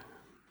mirror.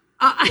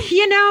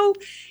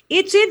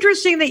 It's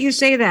interesting that you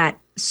say that.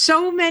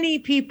 So many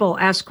people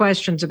ask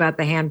questions about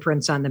the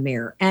handprints on the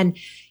mirror. And,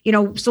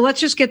 so let's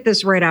just get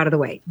this right out of the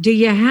way. Do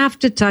you have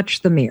to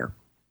touch the mirror?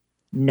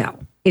 No.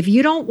 If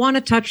you don't want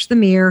to touch the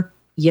mirror,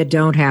 you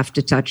don't have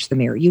to touch the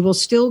mirror. You will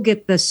still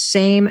get the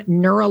same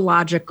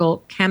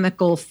neurological,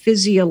 chemical,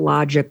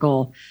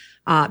 physiological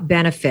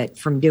benefit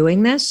from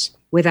doing this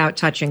without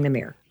touching the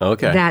mirror.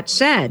 Okay. That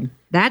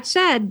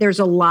said, there's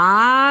a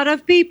lot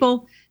of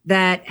people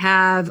that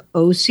have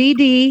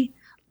OCD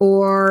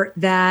or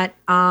that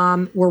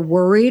were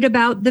worried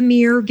about the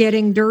mirror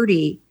getting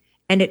dirty.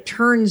 And it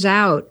turns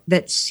out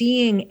that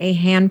seeing a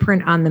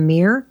handprint on the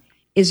mirror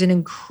is an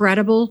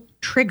incredible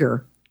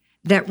trigger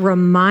that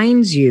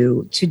reminds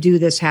you to do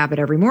this habit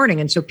every morning.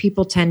 And so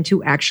people tend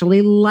to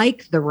actually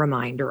like the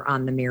reminder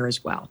on the mirror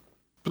as well.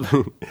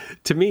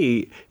 To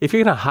me, if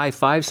you're going to high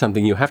five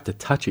something, you have to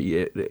touch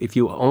it. If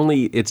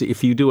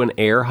you do an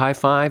air high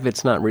five,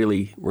 it's not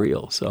really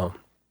real. So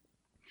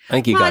I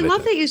think you Well, got I it.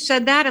 love that you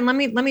said that, and let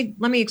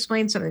me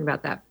explain something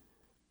about that.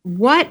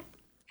 What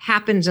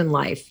happens in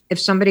life if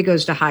somebody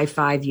goes to high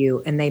five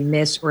you and they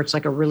miss, or it's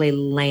like a really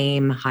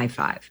lame high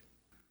five?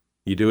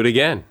 You do it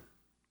again.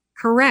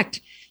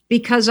 Correct.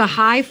 Because a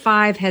high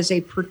five has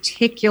a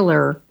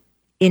particular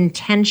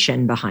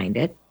intention behind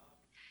it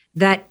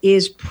that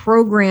is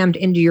programmed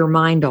into your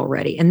mind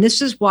already. And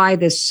this is why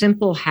this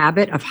simple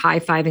habit of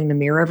high-fiving the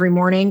mirror every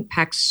morning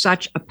packs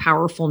such a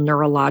powerful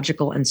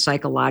neurological and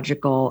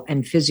psychological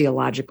and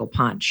physiological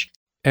punch.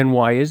 And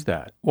why is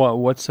that? Well,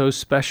 what's so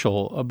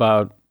special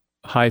about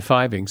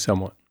high-fiving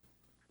someone?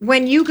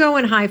 When you go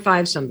and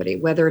high-five somebody,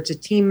 whether it's a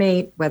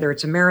teammate, whether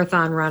it's a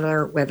marathon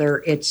runner,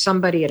 whether it's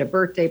somebody at a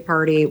birthday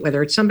party,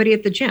 whether it's somebody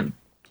at the gym,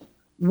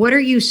 what are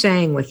you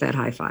saying with that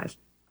high five?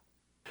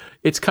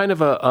 It's kind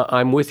of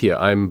I'm with you.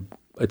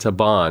 It's a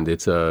bond.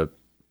 It's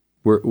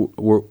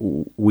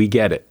we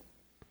get it.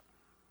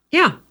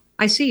 Yeah,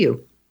 I see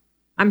you.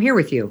 I'm here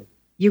with you.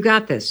 You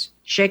got this.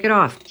 Shake it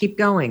off. Keep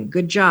going.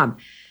 Good job.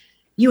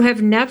 You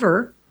have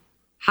never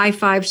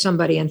high-fived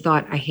somebody and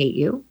thought, I hate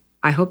you.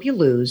 I hope you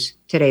lose.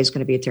 Today's going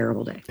to be a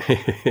terrible day.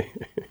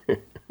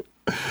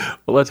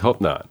 Well, let's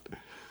hope not.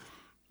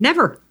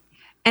 Never.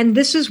 And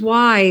this is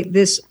why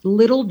this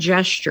little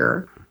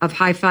gesture of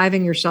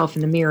high-fiving yourself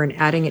in the mirror and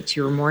adding it to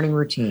your morning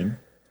routine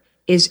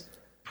is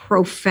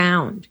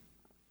profound.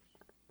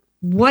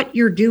 What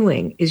you're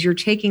doing is you're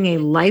taking a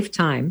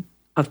lifetime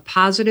of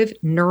positive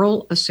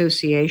neural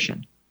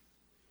association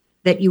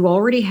that you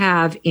already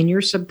have in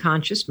your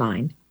subconscious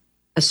mind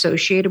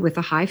associated with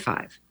a high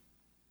five,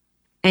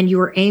 and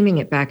you are aiming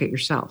it back at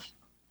yourself.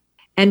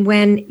 And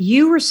when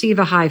you receive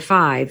a high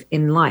five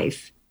in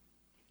life,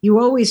 you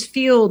always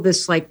feel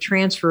this like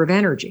transfer of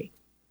energy.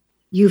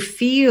 You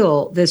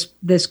feel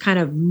this kind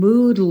of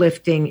mood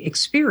lifting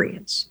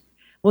experience.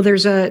 Well,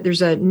 there's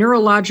a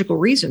neurological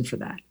reason for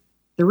that.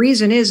 The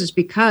reason is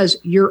because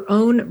your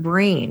own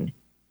brain,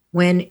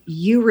 when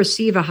you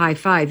receive a high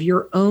five,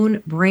 your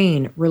own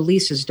brain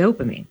releases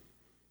dopamine.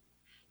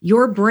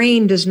 Your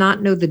brain does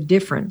not know the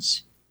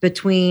difference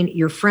between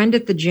your friend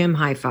at the gym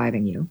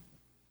high-fiving you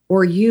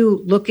or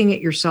you looking at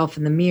yourself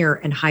in the mirror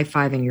and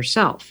high-fiving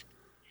yourself.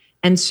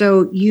 And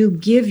so you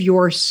give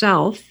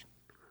yourself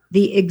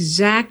the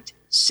exact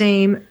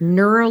same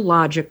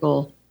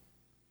neurological,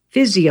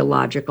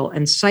 physiological,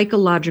 and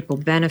psychological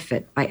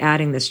benefit by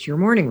adding this to your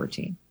morning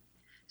routine.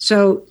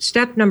 So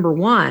step number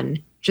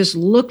one, just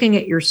looking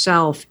at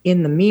yourself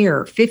in the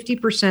mirror,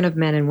 50% of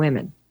men and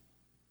women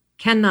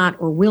cannot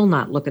or will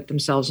not look at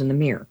themselves in the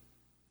mirror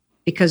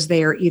because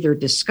they are either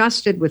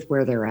disgusted with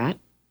where they're at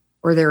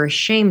or they're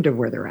ashamed of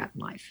where they're at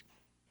in life.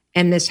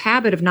 And this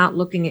habit of not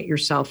looking at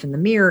yourself in the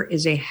mirror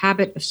is a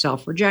habit of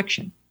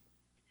self-rejection.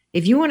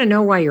 If you want to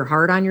know why you're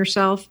hard on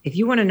yourself, if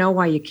you want to know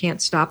why you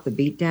can't stop the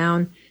beat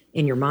down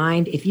in your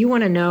mind, if you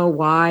want to know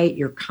why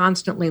you're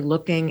constantly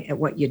looking at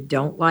what you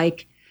don't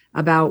like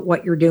about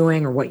what you're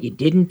doing or what you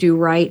didn't do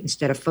right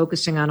instead of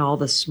focusing on all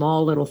the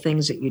small little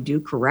things that you do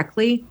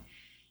correctly,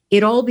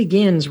 it all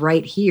begins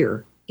right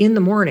here in the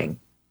morning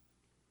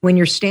when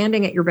you're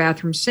standing at your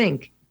bathroom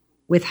sink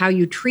with how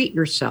you treat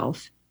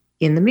yourself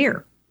in the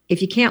mirror.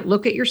 If you can't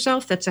look at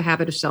yourself, that's a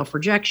habit of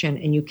self-rejection,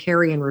 and you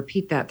carry and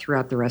repeat that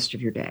throughout the rest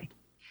of your day.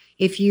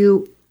 If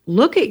you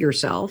look at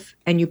yourself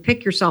and you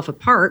pick yourself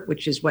apart,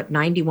 which is what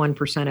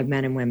 91% of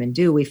men and women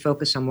do, we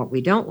focus on what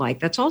we don't like,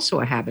 that's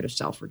also a habit of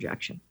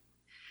self-rejection.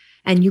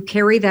 And you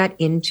carry that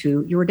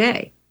into your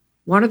day.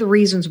 One of the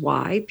reasons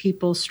why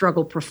people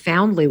struggle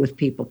profoundly with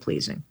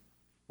people-pleasing,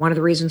 one of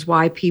the reasons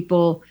why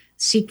people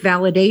seek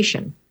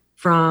validation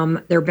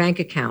from their bank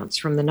accounts,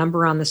 from the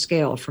number on the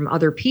scale, from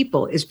other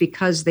people, is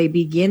because they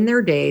begin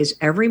their days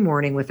every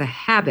morning with a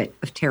habit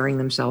of tearing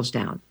themselves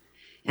down.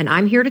 And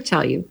I'm here to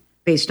tell you,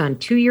 based on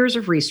 2 years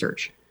of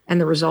research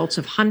and the results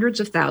of hundreds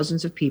of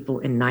thousands of people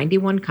in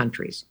 91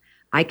 countries,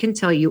 I can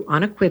tell you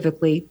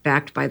unequivocally,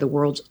 backed by the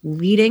world's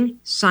leading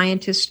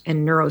scientists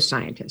and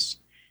neuroscientists,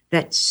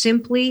 that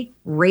simply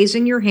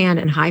raising your hand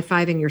and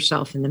high-fiving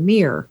yourself in the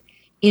mirror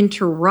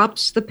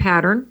interrupts the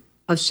pattern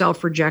of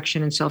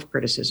self-rejection and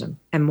self-criticism.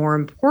 And more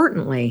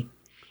importantly,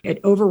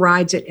 it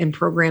overrides it and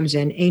programs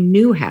in a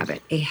new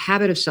habit, a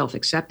habit of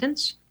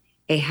self-acceptance,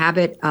 a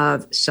habit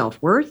of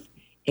self-worth,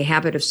 a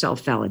habit of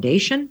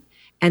self-validation.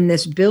 And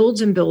this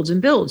builds and builds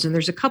and builds. And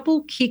there's a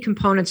couple key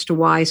components to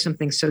why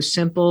something so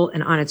simple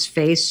and on its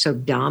face so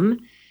dumb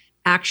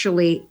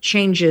actually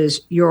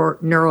changes your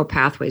neural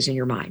pathways in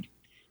your mind.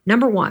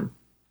 Number one,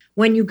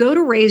 when you go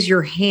to raise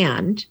your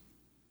hand,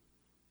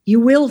 you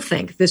will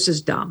think this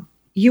is dumb.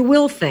 You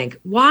will think,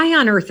 why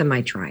on earth am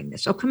I trying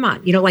this? Oh, come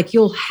on. Like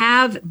you'll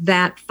have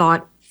that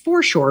thought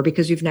for sure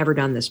because you've never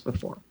done this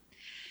before.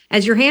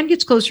 As your hand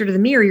gets closer to the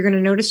mirror, you're going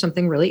to notice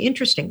something really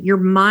interesting. Your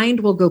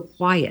mind will go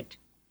quiet.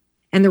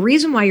 And the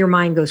reason why your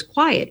mind goes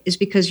quiet is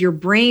because your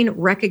brain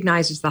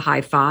recognizes the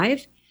high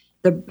five.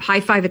 The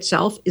high five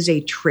itself is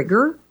a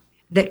trigger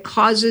that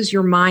causes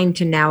your mind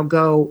to now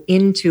go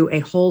into a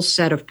whole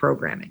set of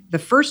programming. The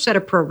first set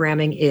of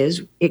programming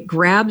is it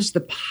grabs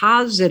the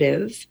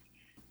positive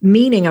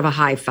meaning of a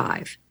high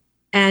five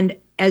and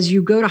as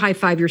you go to high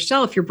five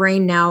yourself, your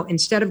brain now,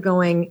 instead of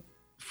going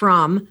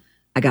from,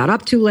 I got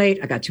up too late,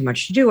 I got too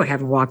much to do, I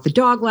haven't walked the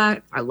dog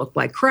yet, I look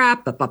like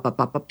crap,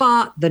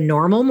 the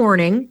normal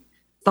morning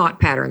thought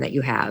pattern that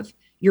you have,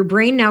 your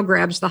brain now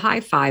grabs the high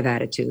five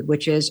attitude,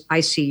 which is, I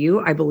see you,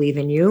 I believe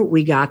in you,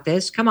 we got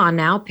this, come on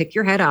now, pick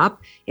your head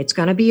up, it's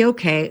going to be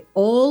okay.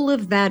 All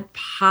of that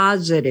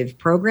positive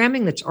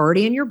programming that's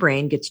already in your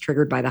brain gets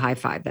triggered by the high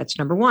five. That's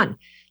number one.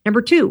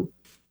 Number two,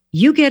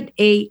 you get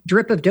a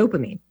drip of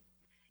dopamine.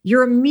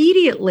 You're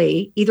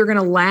immediately either going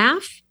to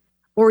laugh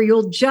or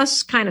you'll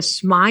just kind of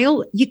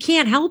smile. You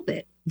can't help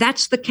it.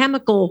 That's the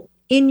chemical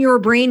in your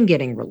brain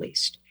getting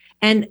released.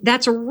 And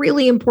that's a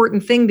really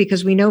important thing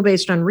because we know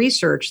based on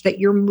research that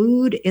your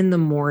mood in the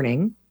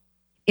morning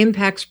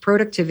impacts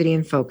productivity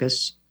and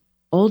focus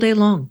all day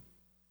long.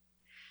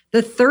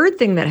 The third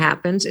thing that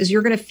happens is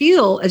you're going to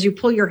feel, as you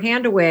pull your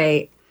hand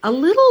away, a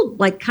little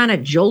like kind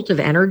of jolt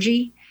of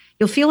energy.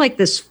 You'll feel like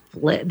this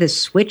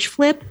switch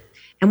flip.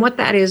 And what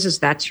that is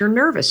that's your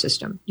nervous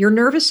system. Your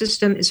nervous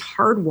system is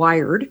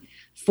hardwired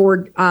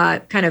for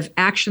kind of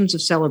actions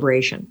of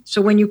celebration.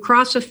 So when you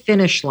cross a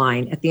finish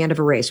line at the end of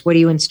a race, what do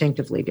you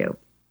instinctively do?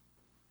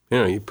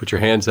 You put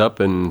your hands up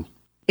and...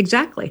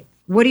 Exactly.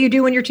 What do you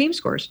do when your team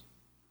scores?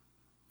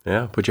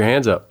 Yeah, put your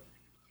hands up.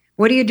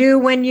 What do you do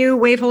when you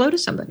wave hello to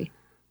somebody?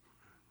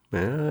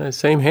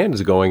 Same hand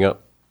is going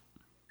up.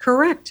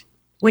 Correct.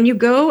 When you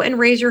go and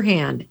raise your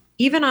hand,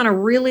 even on a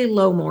really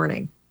low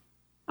morning,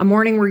 a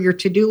morning where your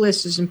to-do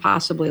list is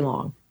impossibly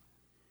long,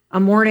 a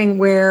morning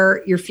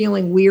where you're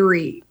feeling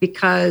weary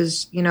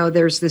because,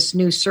 there's this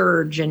new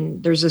surge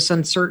and there's this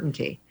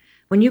uncertainty.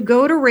 When you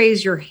go to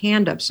raise your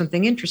hand up,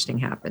 something interesting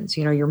happens.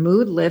 Your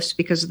mood lifts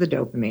because of the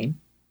dopamine.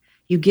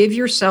 You give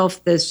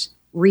yourself this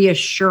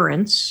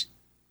reassurance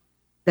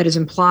that is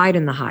implied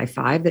in the high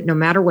five, that no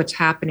matter what's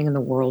happening in the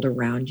world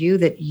around you,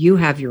 that you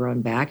have your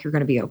own back, you're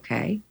going to be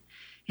okay.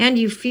 And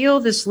you feel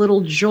this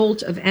little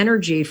jolt of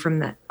energy from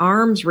the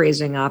arms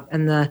raising up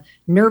and the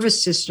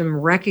nervous system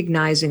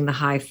recognizing the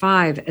high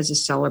five as a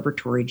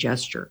celebratory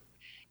gesture.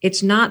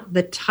 It's not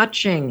the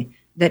touching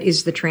that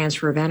is the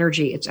transfer of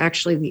energy. It's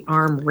actually the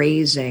arm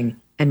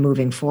raising and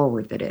moving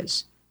forward that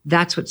is.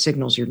 That's what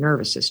signals your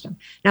nervous system.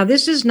 Now,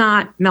 this is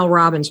not Mel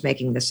Robbins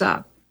making this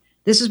up.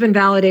 This has been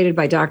validated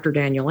by Dr.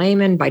 Daniel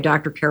Amen, by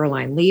Dr.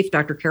 Caroline Leaf.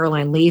 Dr.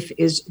 Caroline Leaf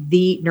is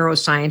the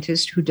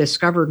neuroscientist who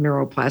discovered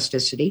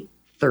neuroplasticity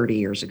 30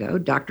 years ago.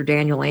 Dr.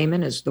 Daniel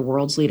Amen is the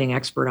world's leading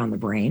expert on the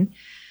brain.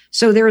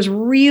 So there's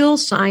real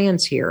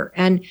science here.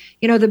 And,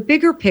 the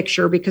bigger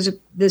picture, because of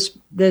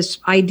this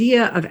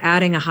idea of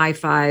adding a high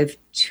five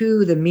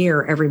to the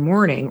mirror every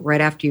morning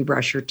right after you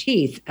brush your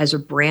teeth as a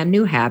brand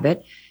new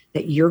habit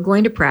that you're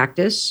going to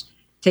practice,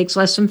 takes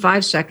less than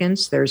 5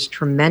 seconds. There's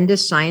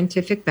tremendous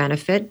scientific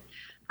benefit.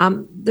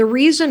 The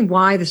reason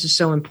why this is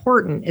so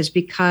important is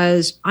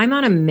because I'm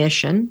on a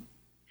mission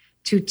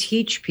to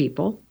teach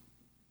people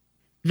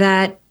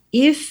that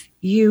if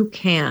you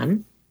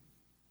can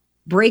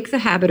break the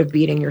habit of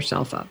beating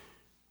yourself up,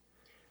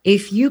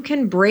 if you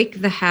can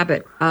break the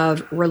habit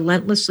of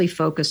relentlessly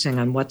focusing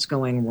on what's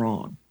going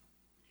wrong,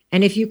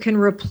 and if you can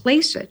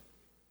replace it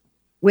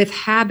with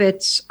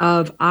habits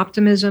of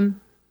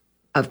optimism,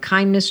 of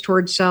kindness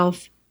towards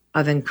self,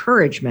 of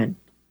encouragement,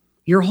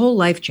 your whole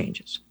life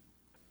changes.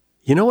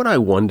 What I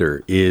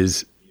wonder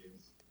is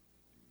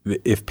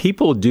if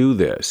people do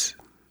this,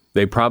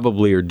 they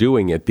probably are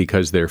doing it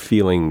because they're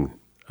feeling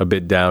a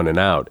bit down and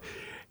out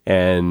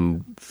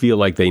and feel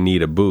like they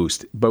need a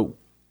boost. But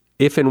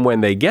if and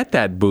when they get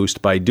that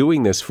boost by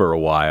doing this for a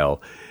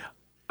while,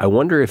 I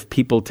wonder if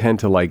people tend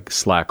to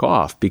slack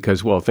off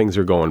because, things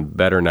are going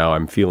better now.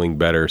 I'm feeling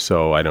better,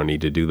 so I don't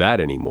need to do that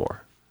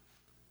anymore.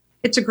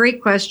 It's a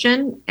great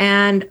question,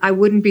 and I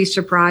wouldn't be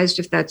surprised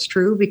if that's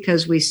true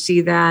because we see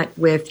that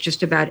with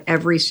just about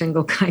every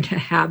single kind of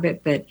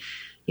habit that,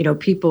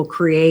 people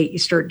create. You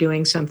start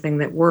doing something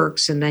that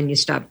works, and then you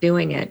stop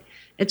doing it.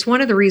 It's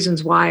one of the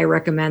reasons why I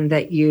recommend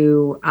that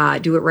you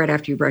do it right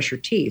after you brush your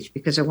teeth,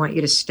 because I want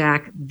you to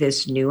stack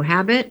this new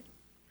habit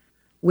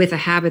with a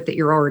habit that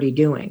you're already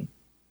doing.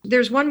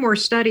 There's one more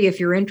study, if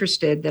you're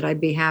interested, that I'd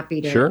be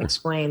happy to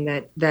explain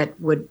that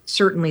would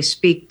certainly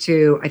speak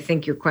to, I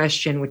think, your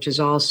question, which is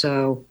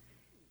also,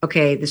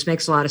 okay, this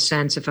makes a lot of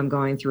sense if I'm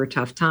going through a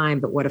tough time,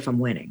 but what if I'm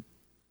winning?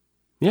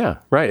 Yeah,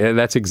 right. And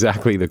that's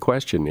exactly the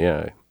question.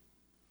 Yeah.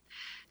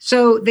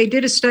 So they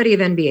did a study of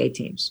NBA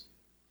teams,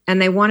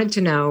 and they wanted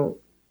to know,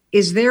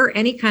 is there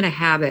any kind of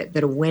habit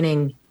that a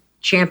winning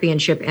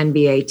championship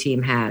NBA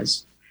team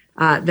has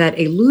that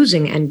a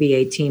losing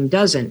NBA team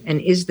doesn't? And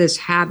is this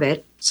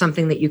habit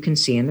something that you can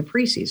see in the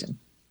preseason?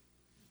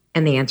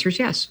 And the answer is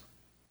yes.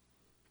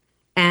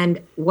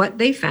 And what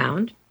they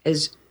found,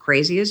 as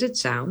crazy as it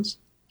sounds,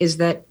 is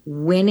that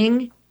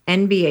winning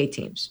NBA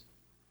teams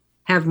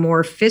have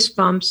more fist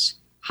bumps,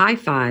 high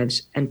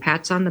fives, and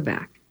pats on the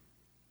back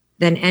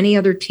than any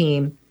other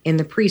team in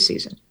the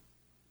preseason.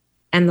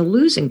 And the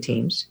losing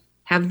teams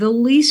have the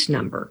least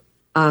number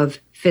of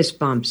fist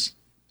bumps,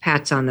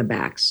 pats on the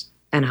backs,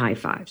 and high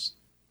fives.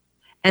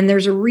 And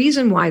there's a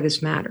reason why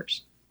this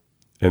matters.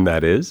 And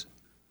that is?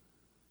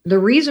 The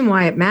reason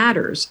why it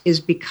matters is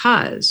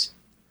because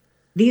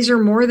these are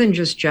more than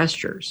just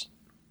gestures.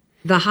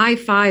 The high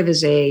five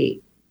is a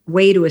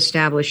way to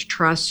establish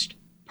trust,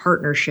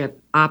 partnership,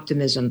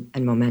 optimism,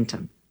 and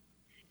momentum.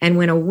 And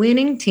when a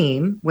winning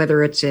team,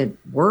 whether it's at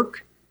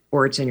work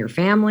or it's in your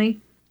family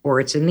or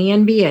it's in the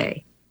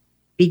NBA,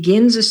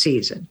 begins a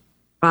season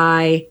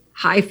by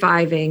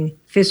high-fiving,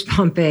 fist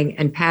pumping,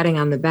 and patting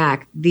on the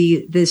back,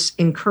 this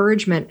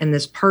encouragement and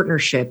this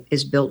partnership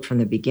is built from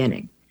the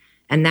beginning.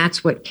 And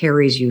that's what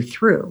carries you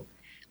through.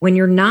 When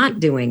you're not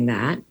doing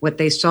that, what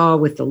they saw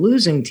with the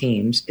losing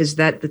teams is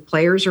that the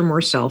players are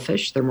more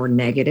selfish, they're more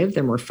negative,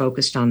 they're more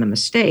focused on the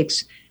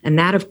mistakes. And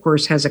that, of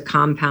course, has a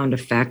compound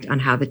effect on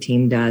how the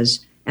team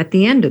does at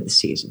the end of the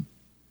season.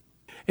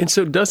 And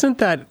so doesn't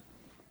that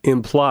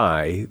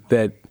imply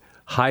that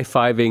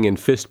high-fiving and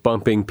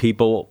fist-bumping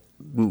people,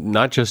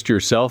 not just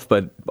yourself,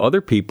 but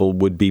other people,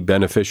 would be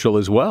beneficial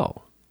as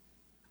well?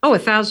 Oh,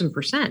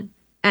 1,000%.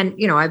 And,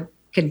 I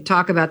can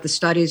talk about the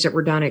studies that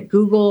were done at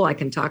Google. I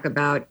can talk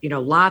about,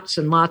 lots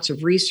and lots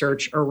of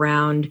research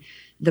around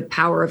the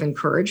power of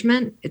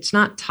encouragement. It's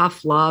not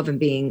tough love and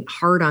being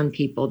hard on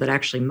people that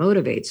actually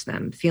motivates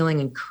them.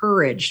 Feeling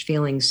encouraged,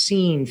 feeling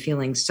seen,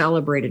 feeling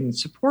celebrated and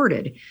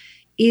supported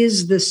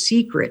is the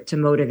secret to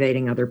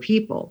motivating other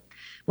people.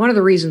 One of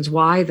the reasons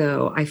why,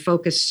 though, I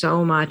focus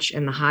so much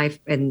in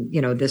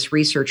this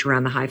research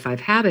around the high five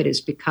habit is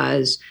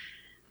because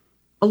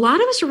a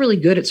lot of us are really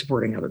good at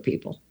supporting other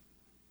people,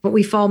 but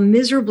we fall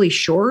miserably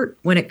short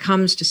when it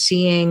comes to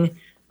seeing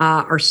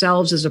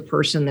ourselves as a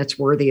person that's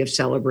worthy of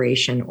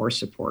celebration or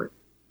support.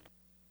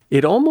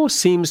 It almost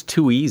seems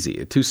too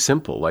easy, too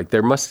simple. Like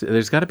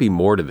there's got to be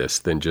more to this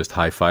than just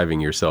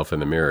high-fiving yourself in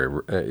the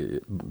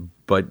mirror.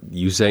 But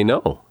you say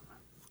no.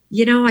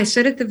 I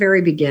said at the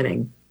very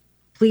beginning,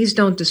 please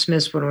don't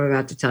dismiss what I'm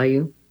about to tell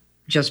you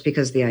just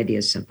because the idea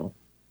is simple.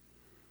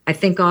 I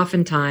think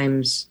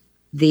oftentimes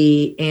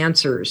the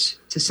answers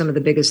to some of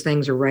the biggest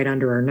things are right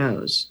under our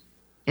nose.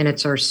 And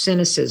it's our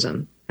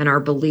cynicism and our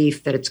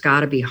belief that it's got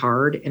to be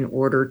hard in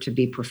order to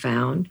be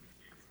profound,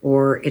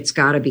 or it's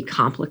got to be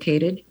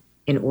complicated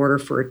in order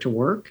for it to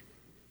work.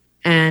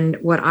 And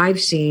what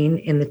I've seen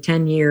in the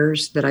 10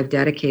 years that I've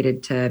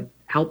dedicated to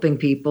helping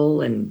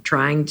people and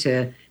trying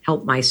to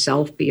help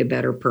myself be a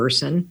better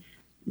person,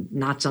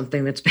 not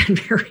something that's been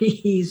very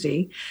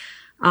easy,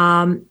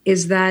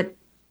 is that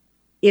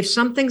if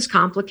something's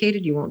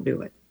complicated, you won't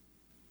do it.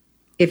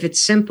 If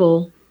it's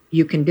simple,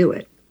 you can do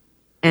it.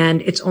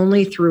 And it's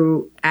only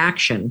through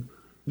action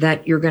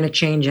that you're going to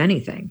change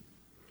anything.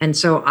 And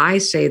so I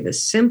say the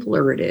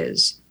simpler it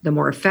is, the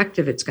more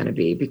effective it's going to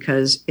be,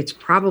 because it's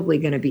probably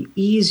going to be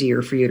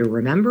easier for you to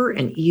remember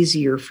and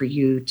easier for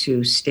you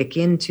to stick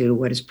into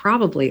what is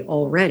probably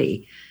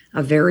already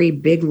a very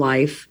big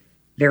life,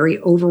 very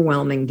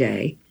overwhelming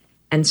day.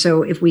 And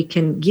so if we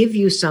can give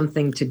you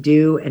something to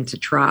do and to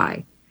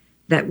try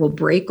that will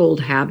break old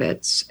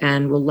habits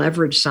and will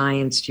leverage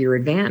science to your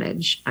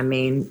advantage, I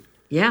mean,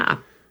 yeah.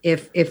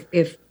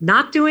 If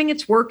not doing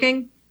it's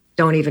working,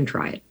 don't even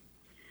try it.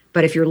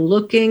 But if you're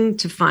looking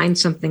to find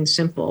something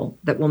simple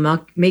that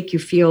will make you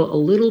feel a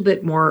little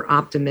bit more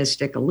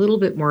optimistic, a little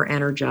bit more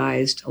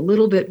energized, a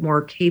little bit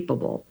more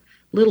capable,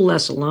 a little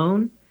less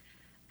alone,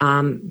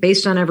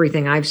 based on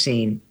everything I've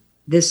seen,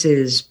 this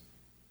is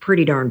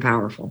pretty darn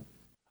powerful.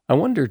 I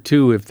wonder,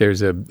 too, if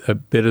there's a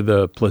bit of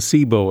the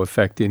placebo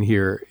effect in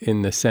here,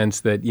 in the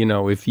sense that,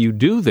 if you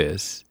do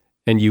this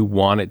and you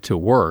want it to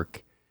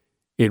work,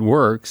 it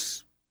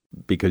works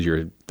because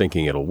you're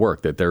thinking it'll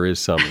work, that there is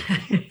some,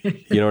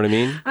 you know what I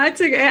mean?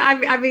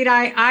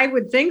 I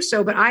would think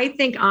so, but I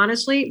think,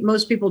 honestly,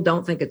 most people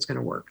don't think it's going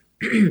to work.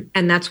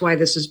 And that's why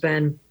this has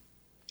been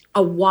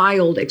a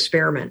wild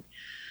experiment.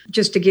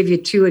 Just to give you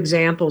two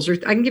examples, or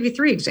I can give you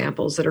three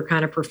examples that are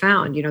kind of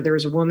profound. There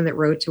was a woman that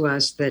wrote to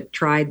us that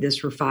tried this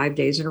for 5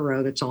 days in a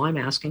row. That's all I'm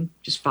asking.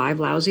 Just 5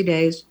 lousy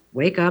days.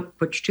 Wake up,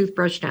 put your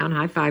toothbrush down,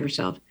 high five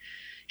yourself.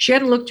 She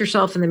hadn't looked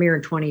herself in the mirror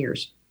in 20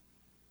 years.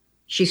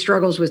 She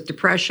struggles with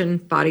depression,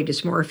 body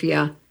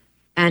dysmorphia,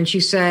 and she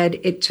said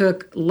it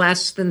took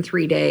less than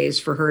 3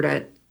 days for her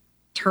to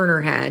turn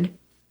her head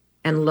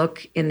and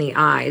look in the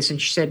eyes.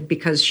 And she said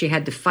because she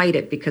had to fight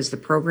it because the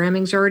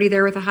programming's already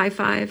there with a high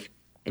five,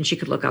 and she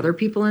could look other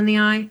people in the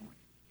eye.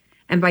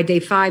 And by day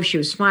 5, she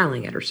was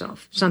smiling at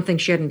herself, something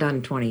she hadn't done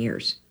in 20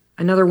 years.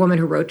 Another woman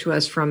who wrote to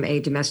us from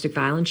a domestic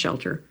violence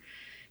shelter.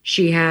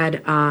 She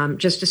had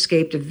just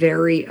escaped a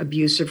very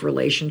abusive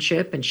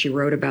relationship, and she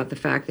wrote about the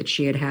fact that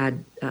she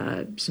had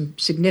some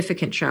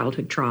significant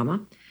childhood trauma.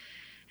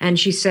 And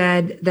she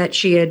said that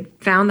she had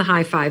found the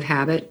high five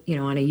habit,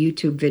 on a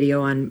YouTube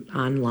video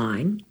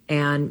online,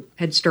 and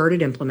had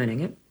started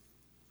implementing it.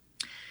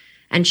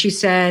 And she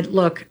said,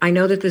 look, I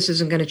know that this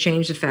isn't going to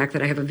change the fact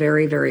that I have a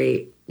very,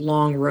 very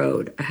long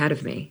road ahead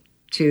of me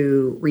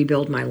to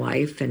rebuild my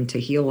life and to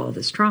heal all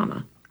this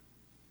trauma.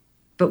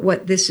 But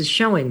what this is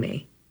showing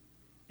me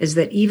is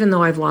that even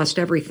though I've lost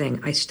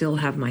everything, I still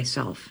have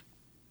myself.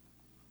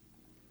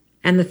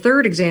 And the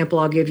third example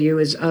I'll give you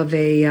is of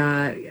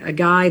a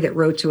guy that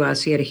wrote to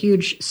us. He had a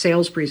huge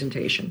sales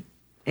presentation,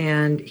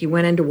 and he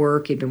went into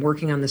work. He'd been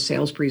working on the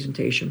sales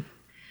presentation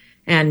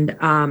and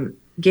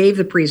gave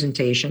the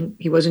presentation.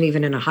 He wasn't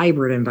even in a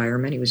hybrid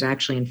environment. He was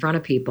actually in front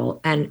of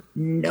people, and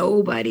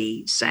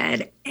nobody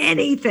said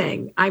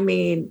anything. I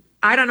mean,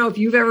 I don't know if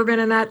you've ever been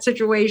in that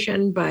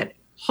situation, but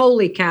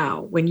holy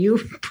cow, when you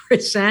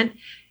present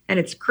and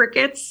it's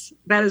crickets,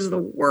 that is the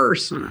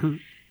worst. Mm-hmm.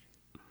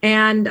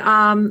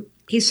 And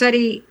he said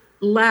he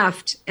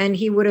left and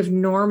he would have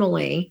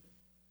normally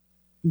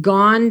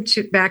gone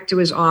back to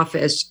his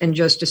office and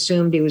just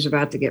assumed he was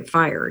about to get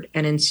fired.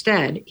 And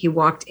instead, he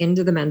walked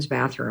into the men's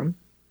bathroom,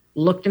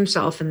 looked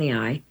himself in the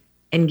eye,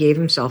 and gave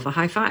himself a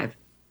high five.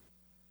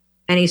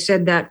 And he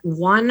said that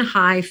one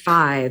high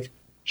five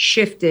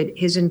shifted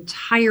his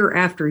entire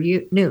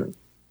afternoon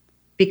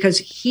because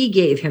he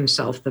gave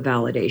himself the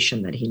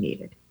validation that he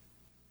needed.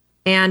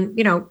 And,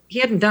 you know, he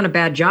hadn't done a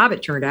bad job,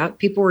 it turned out.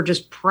 People were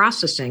just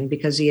processing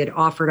because he had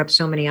offered up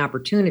so many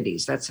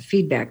opportunities. That's the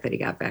feedback that he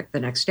got back the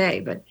next day.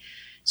 But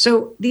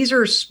so these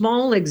are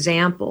small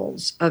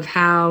examples of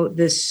how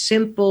this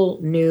simple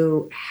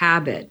new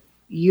habit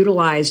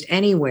utilized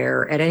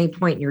anywhere at any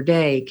point in your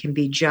day can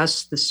be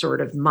just the sort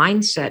of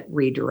mindset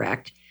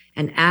redirect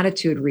and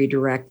attitude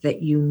redirect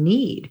that you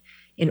need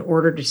in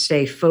order to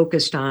stay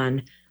focused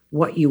on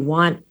what you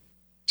want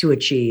to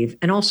achieve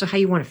and also how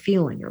you want to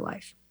feel in your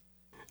life.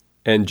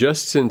 And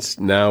just since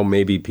now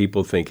maybe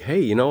people think, hey,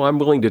 you know, I'm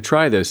willing to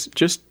try this,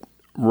 just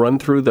run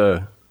through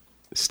the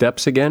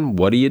steps again.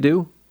 What do you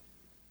do?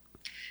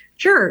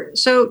 Sure.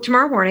 So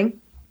tomorrow morning,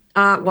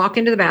 walk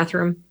into the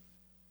bathroom,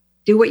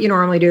 do what you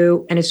normally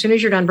do. And as soon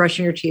as you're done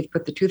brushing your teeth,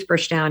 put the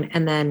toothbrush down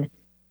and then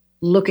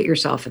look at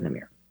yourself in the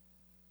mirror.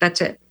 That's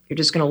it. You're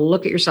just going to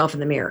look at yourself in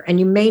the mirror. And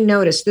you may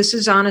notice this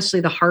is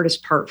honestly the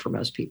hardest part for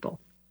most people.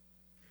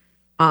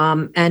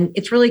 And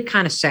it's really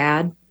kind of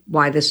sad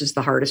why this is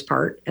the hardest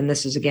part. And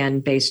this is, again,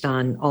 based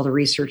on all the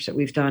research that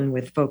we've done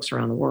with folks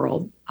around the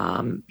world,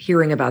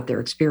 hearing about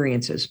their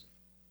experiences.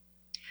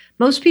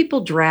 Most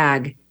people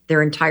drag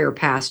their entire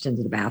past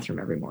into the bathroom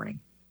every morning.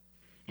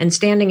 And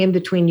standing in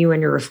between you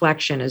and your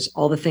reflection is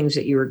all the things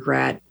that you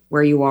regret,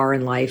 where you are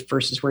in life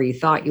versus where you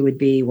thought you would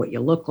be, what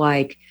you look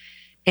like.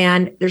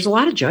 And there's a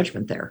lot of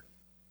judgment there.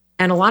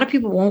 And a lot of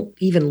people won't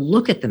even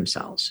look at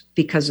themselves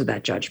because of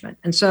that judgment.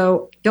 And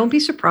so don't be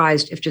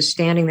surprised if just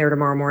standing there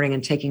tomorrow morning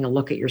and taking a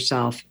look at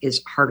yourself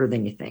is harder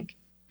than you think.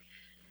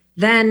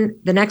 Then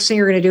the next thing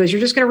you're going to do is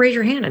you're just going to raise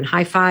your hand and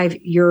high five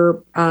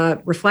your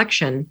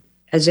reflection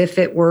as if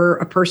it were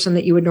a person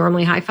that you would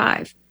normally high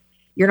five.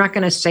 You're not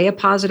going to say a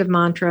positive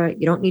mantra.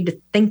 You don't need to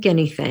think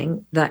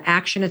anything. The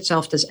action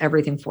itself does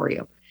everything for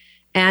you.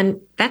 And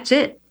that's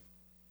it.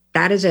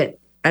 That is it.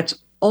 That's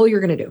all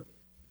you're going to do.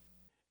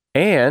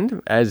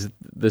 And as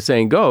the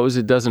saying goes,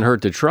 it doesn't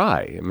hurt to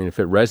try. I mean, if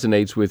it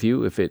resonates with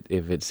you, if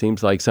it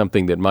seems like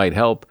something that might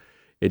help,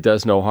 it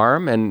does no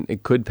harm, and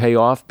it could pay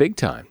off big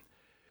time.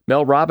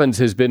 Mel Robbins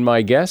has been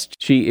my guest.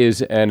 She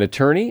is an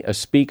attorney, a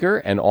speaker,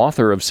 and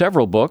author of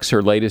several books,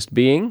 her latest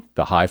being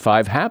The High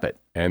Five Habit.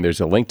 And there's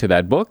a link to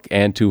that book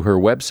and to her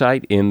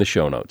website in the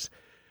show notes.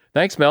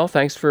 Thanks, Mel.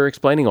 Thanks for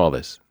explaining all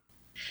this.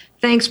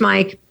 Thanks,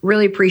 Mike.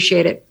 Really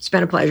appreciate it. It's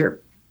been a pleasure.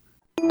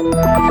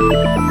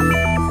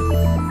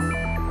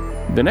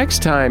 The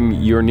next time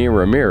you're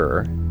near a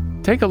mirror,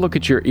 take a look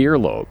at your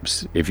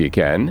earlobes, if you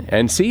can,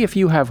 and see if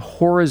you have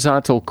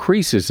horizontal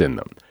creases in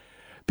them.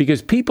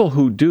 Because people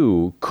who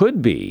do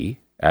could be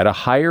at a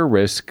higher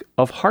risk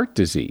of heart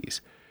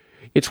disease.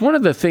 It's one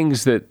of the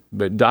things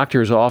that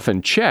doctors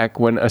often check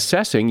when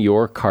assessing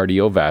your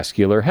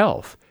cardiovascular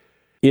health.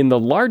 In the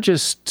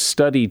largest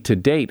study to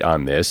date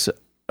on this,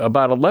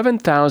 about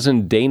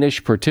 11,000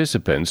 Danish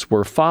participants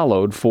were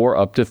followed for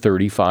up to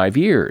 35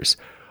 years.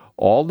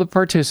 All the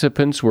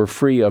participants were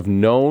free of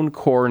known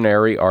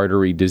coronary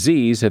artery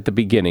disease at the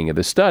beginning of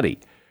the study.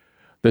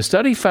 The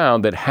study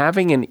found that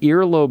having an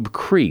earlobe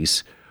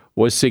crease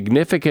was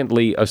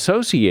significantly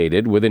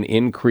associated with an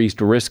increased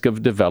risk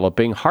of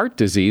developing heart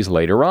disease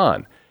later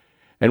on.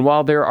 And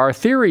while there are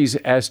theories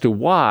as to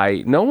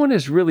why, no one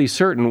is really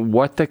certain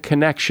what the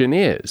connection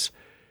is.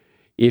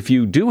 If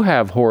you do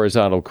have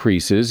horizontal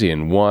creases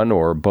in one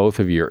or both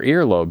of your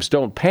earlobes,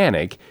 don't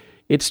panic.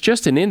 It's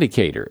just an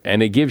indicator,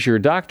 and it gives your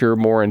doctor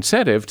more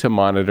incentive to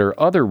monitor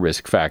other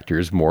risk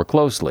factors more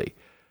closely.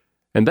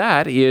 And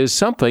that is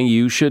something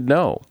you should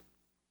know.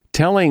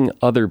 Telling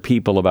other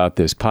people about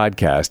this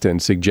podcast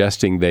and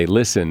suggesting they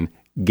listen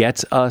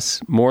gets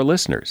us more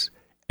listeners.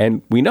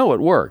 And we know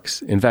it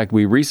works. In fact,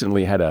 we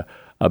recently had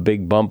a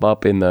big bump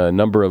up in the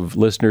number of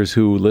listeners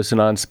who listen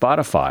on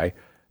Spotify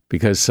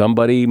because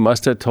somebody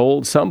must have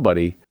told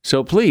somebody.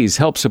 So please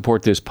help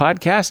support this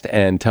podcast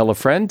and tell a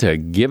friend to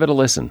give it a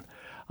listen.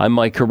 I'm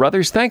Mike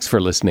Carruthers. Thanks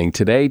for listening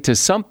today to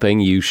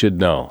Something You Should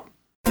Know.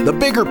 The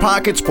Bigger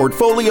Pockets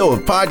portfolio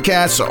of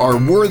podcasts are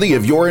worthy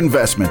of your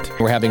investment.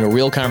 We're having a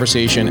real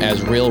conversation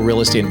as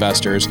real estate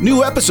investors.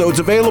 New episodes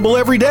available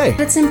every day.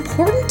 It's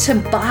important to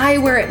buy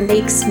where it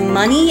makes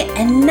money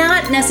and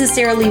not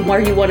necessarily where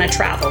you want to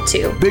travel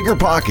to. Bigger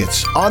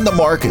Pockets, On the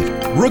Market,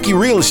 Rookie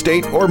Real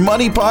Estate, or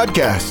Money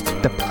Podcast.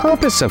 The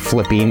purpose of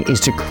flipping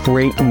is to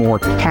create more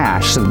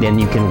cash so then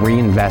you can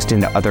reinvest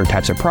into other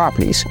types of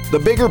properties. The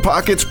Bigger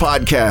Pockets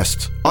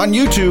Podcast on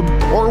YouTube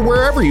or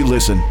wherever you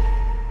listen.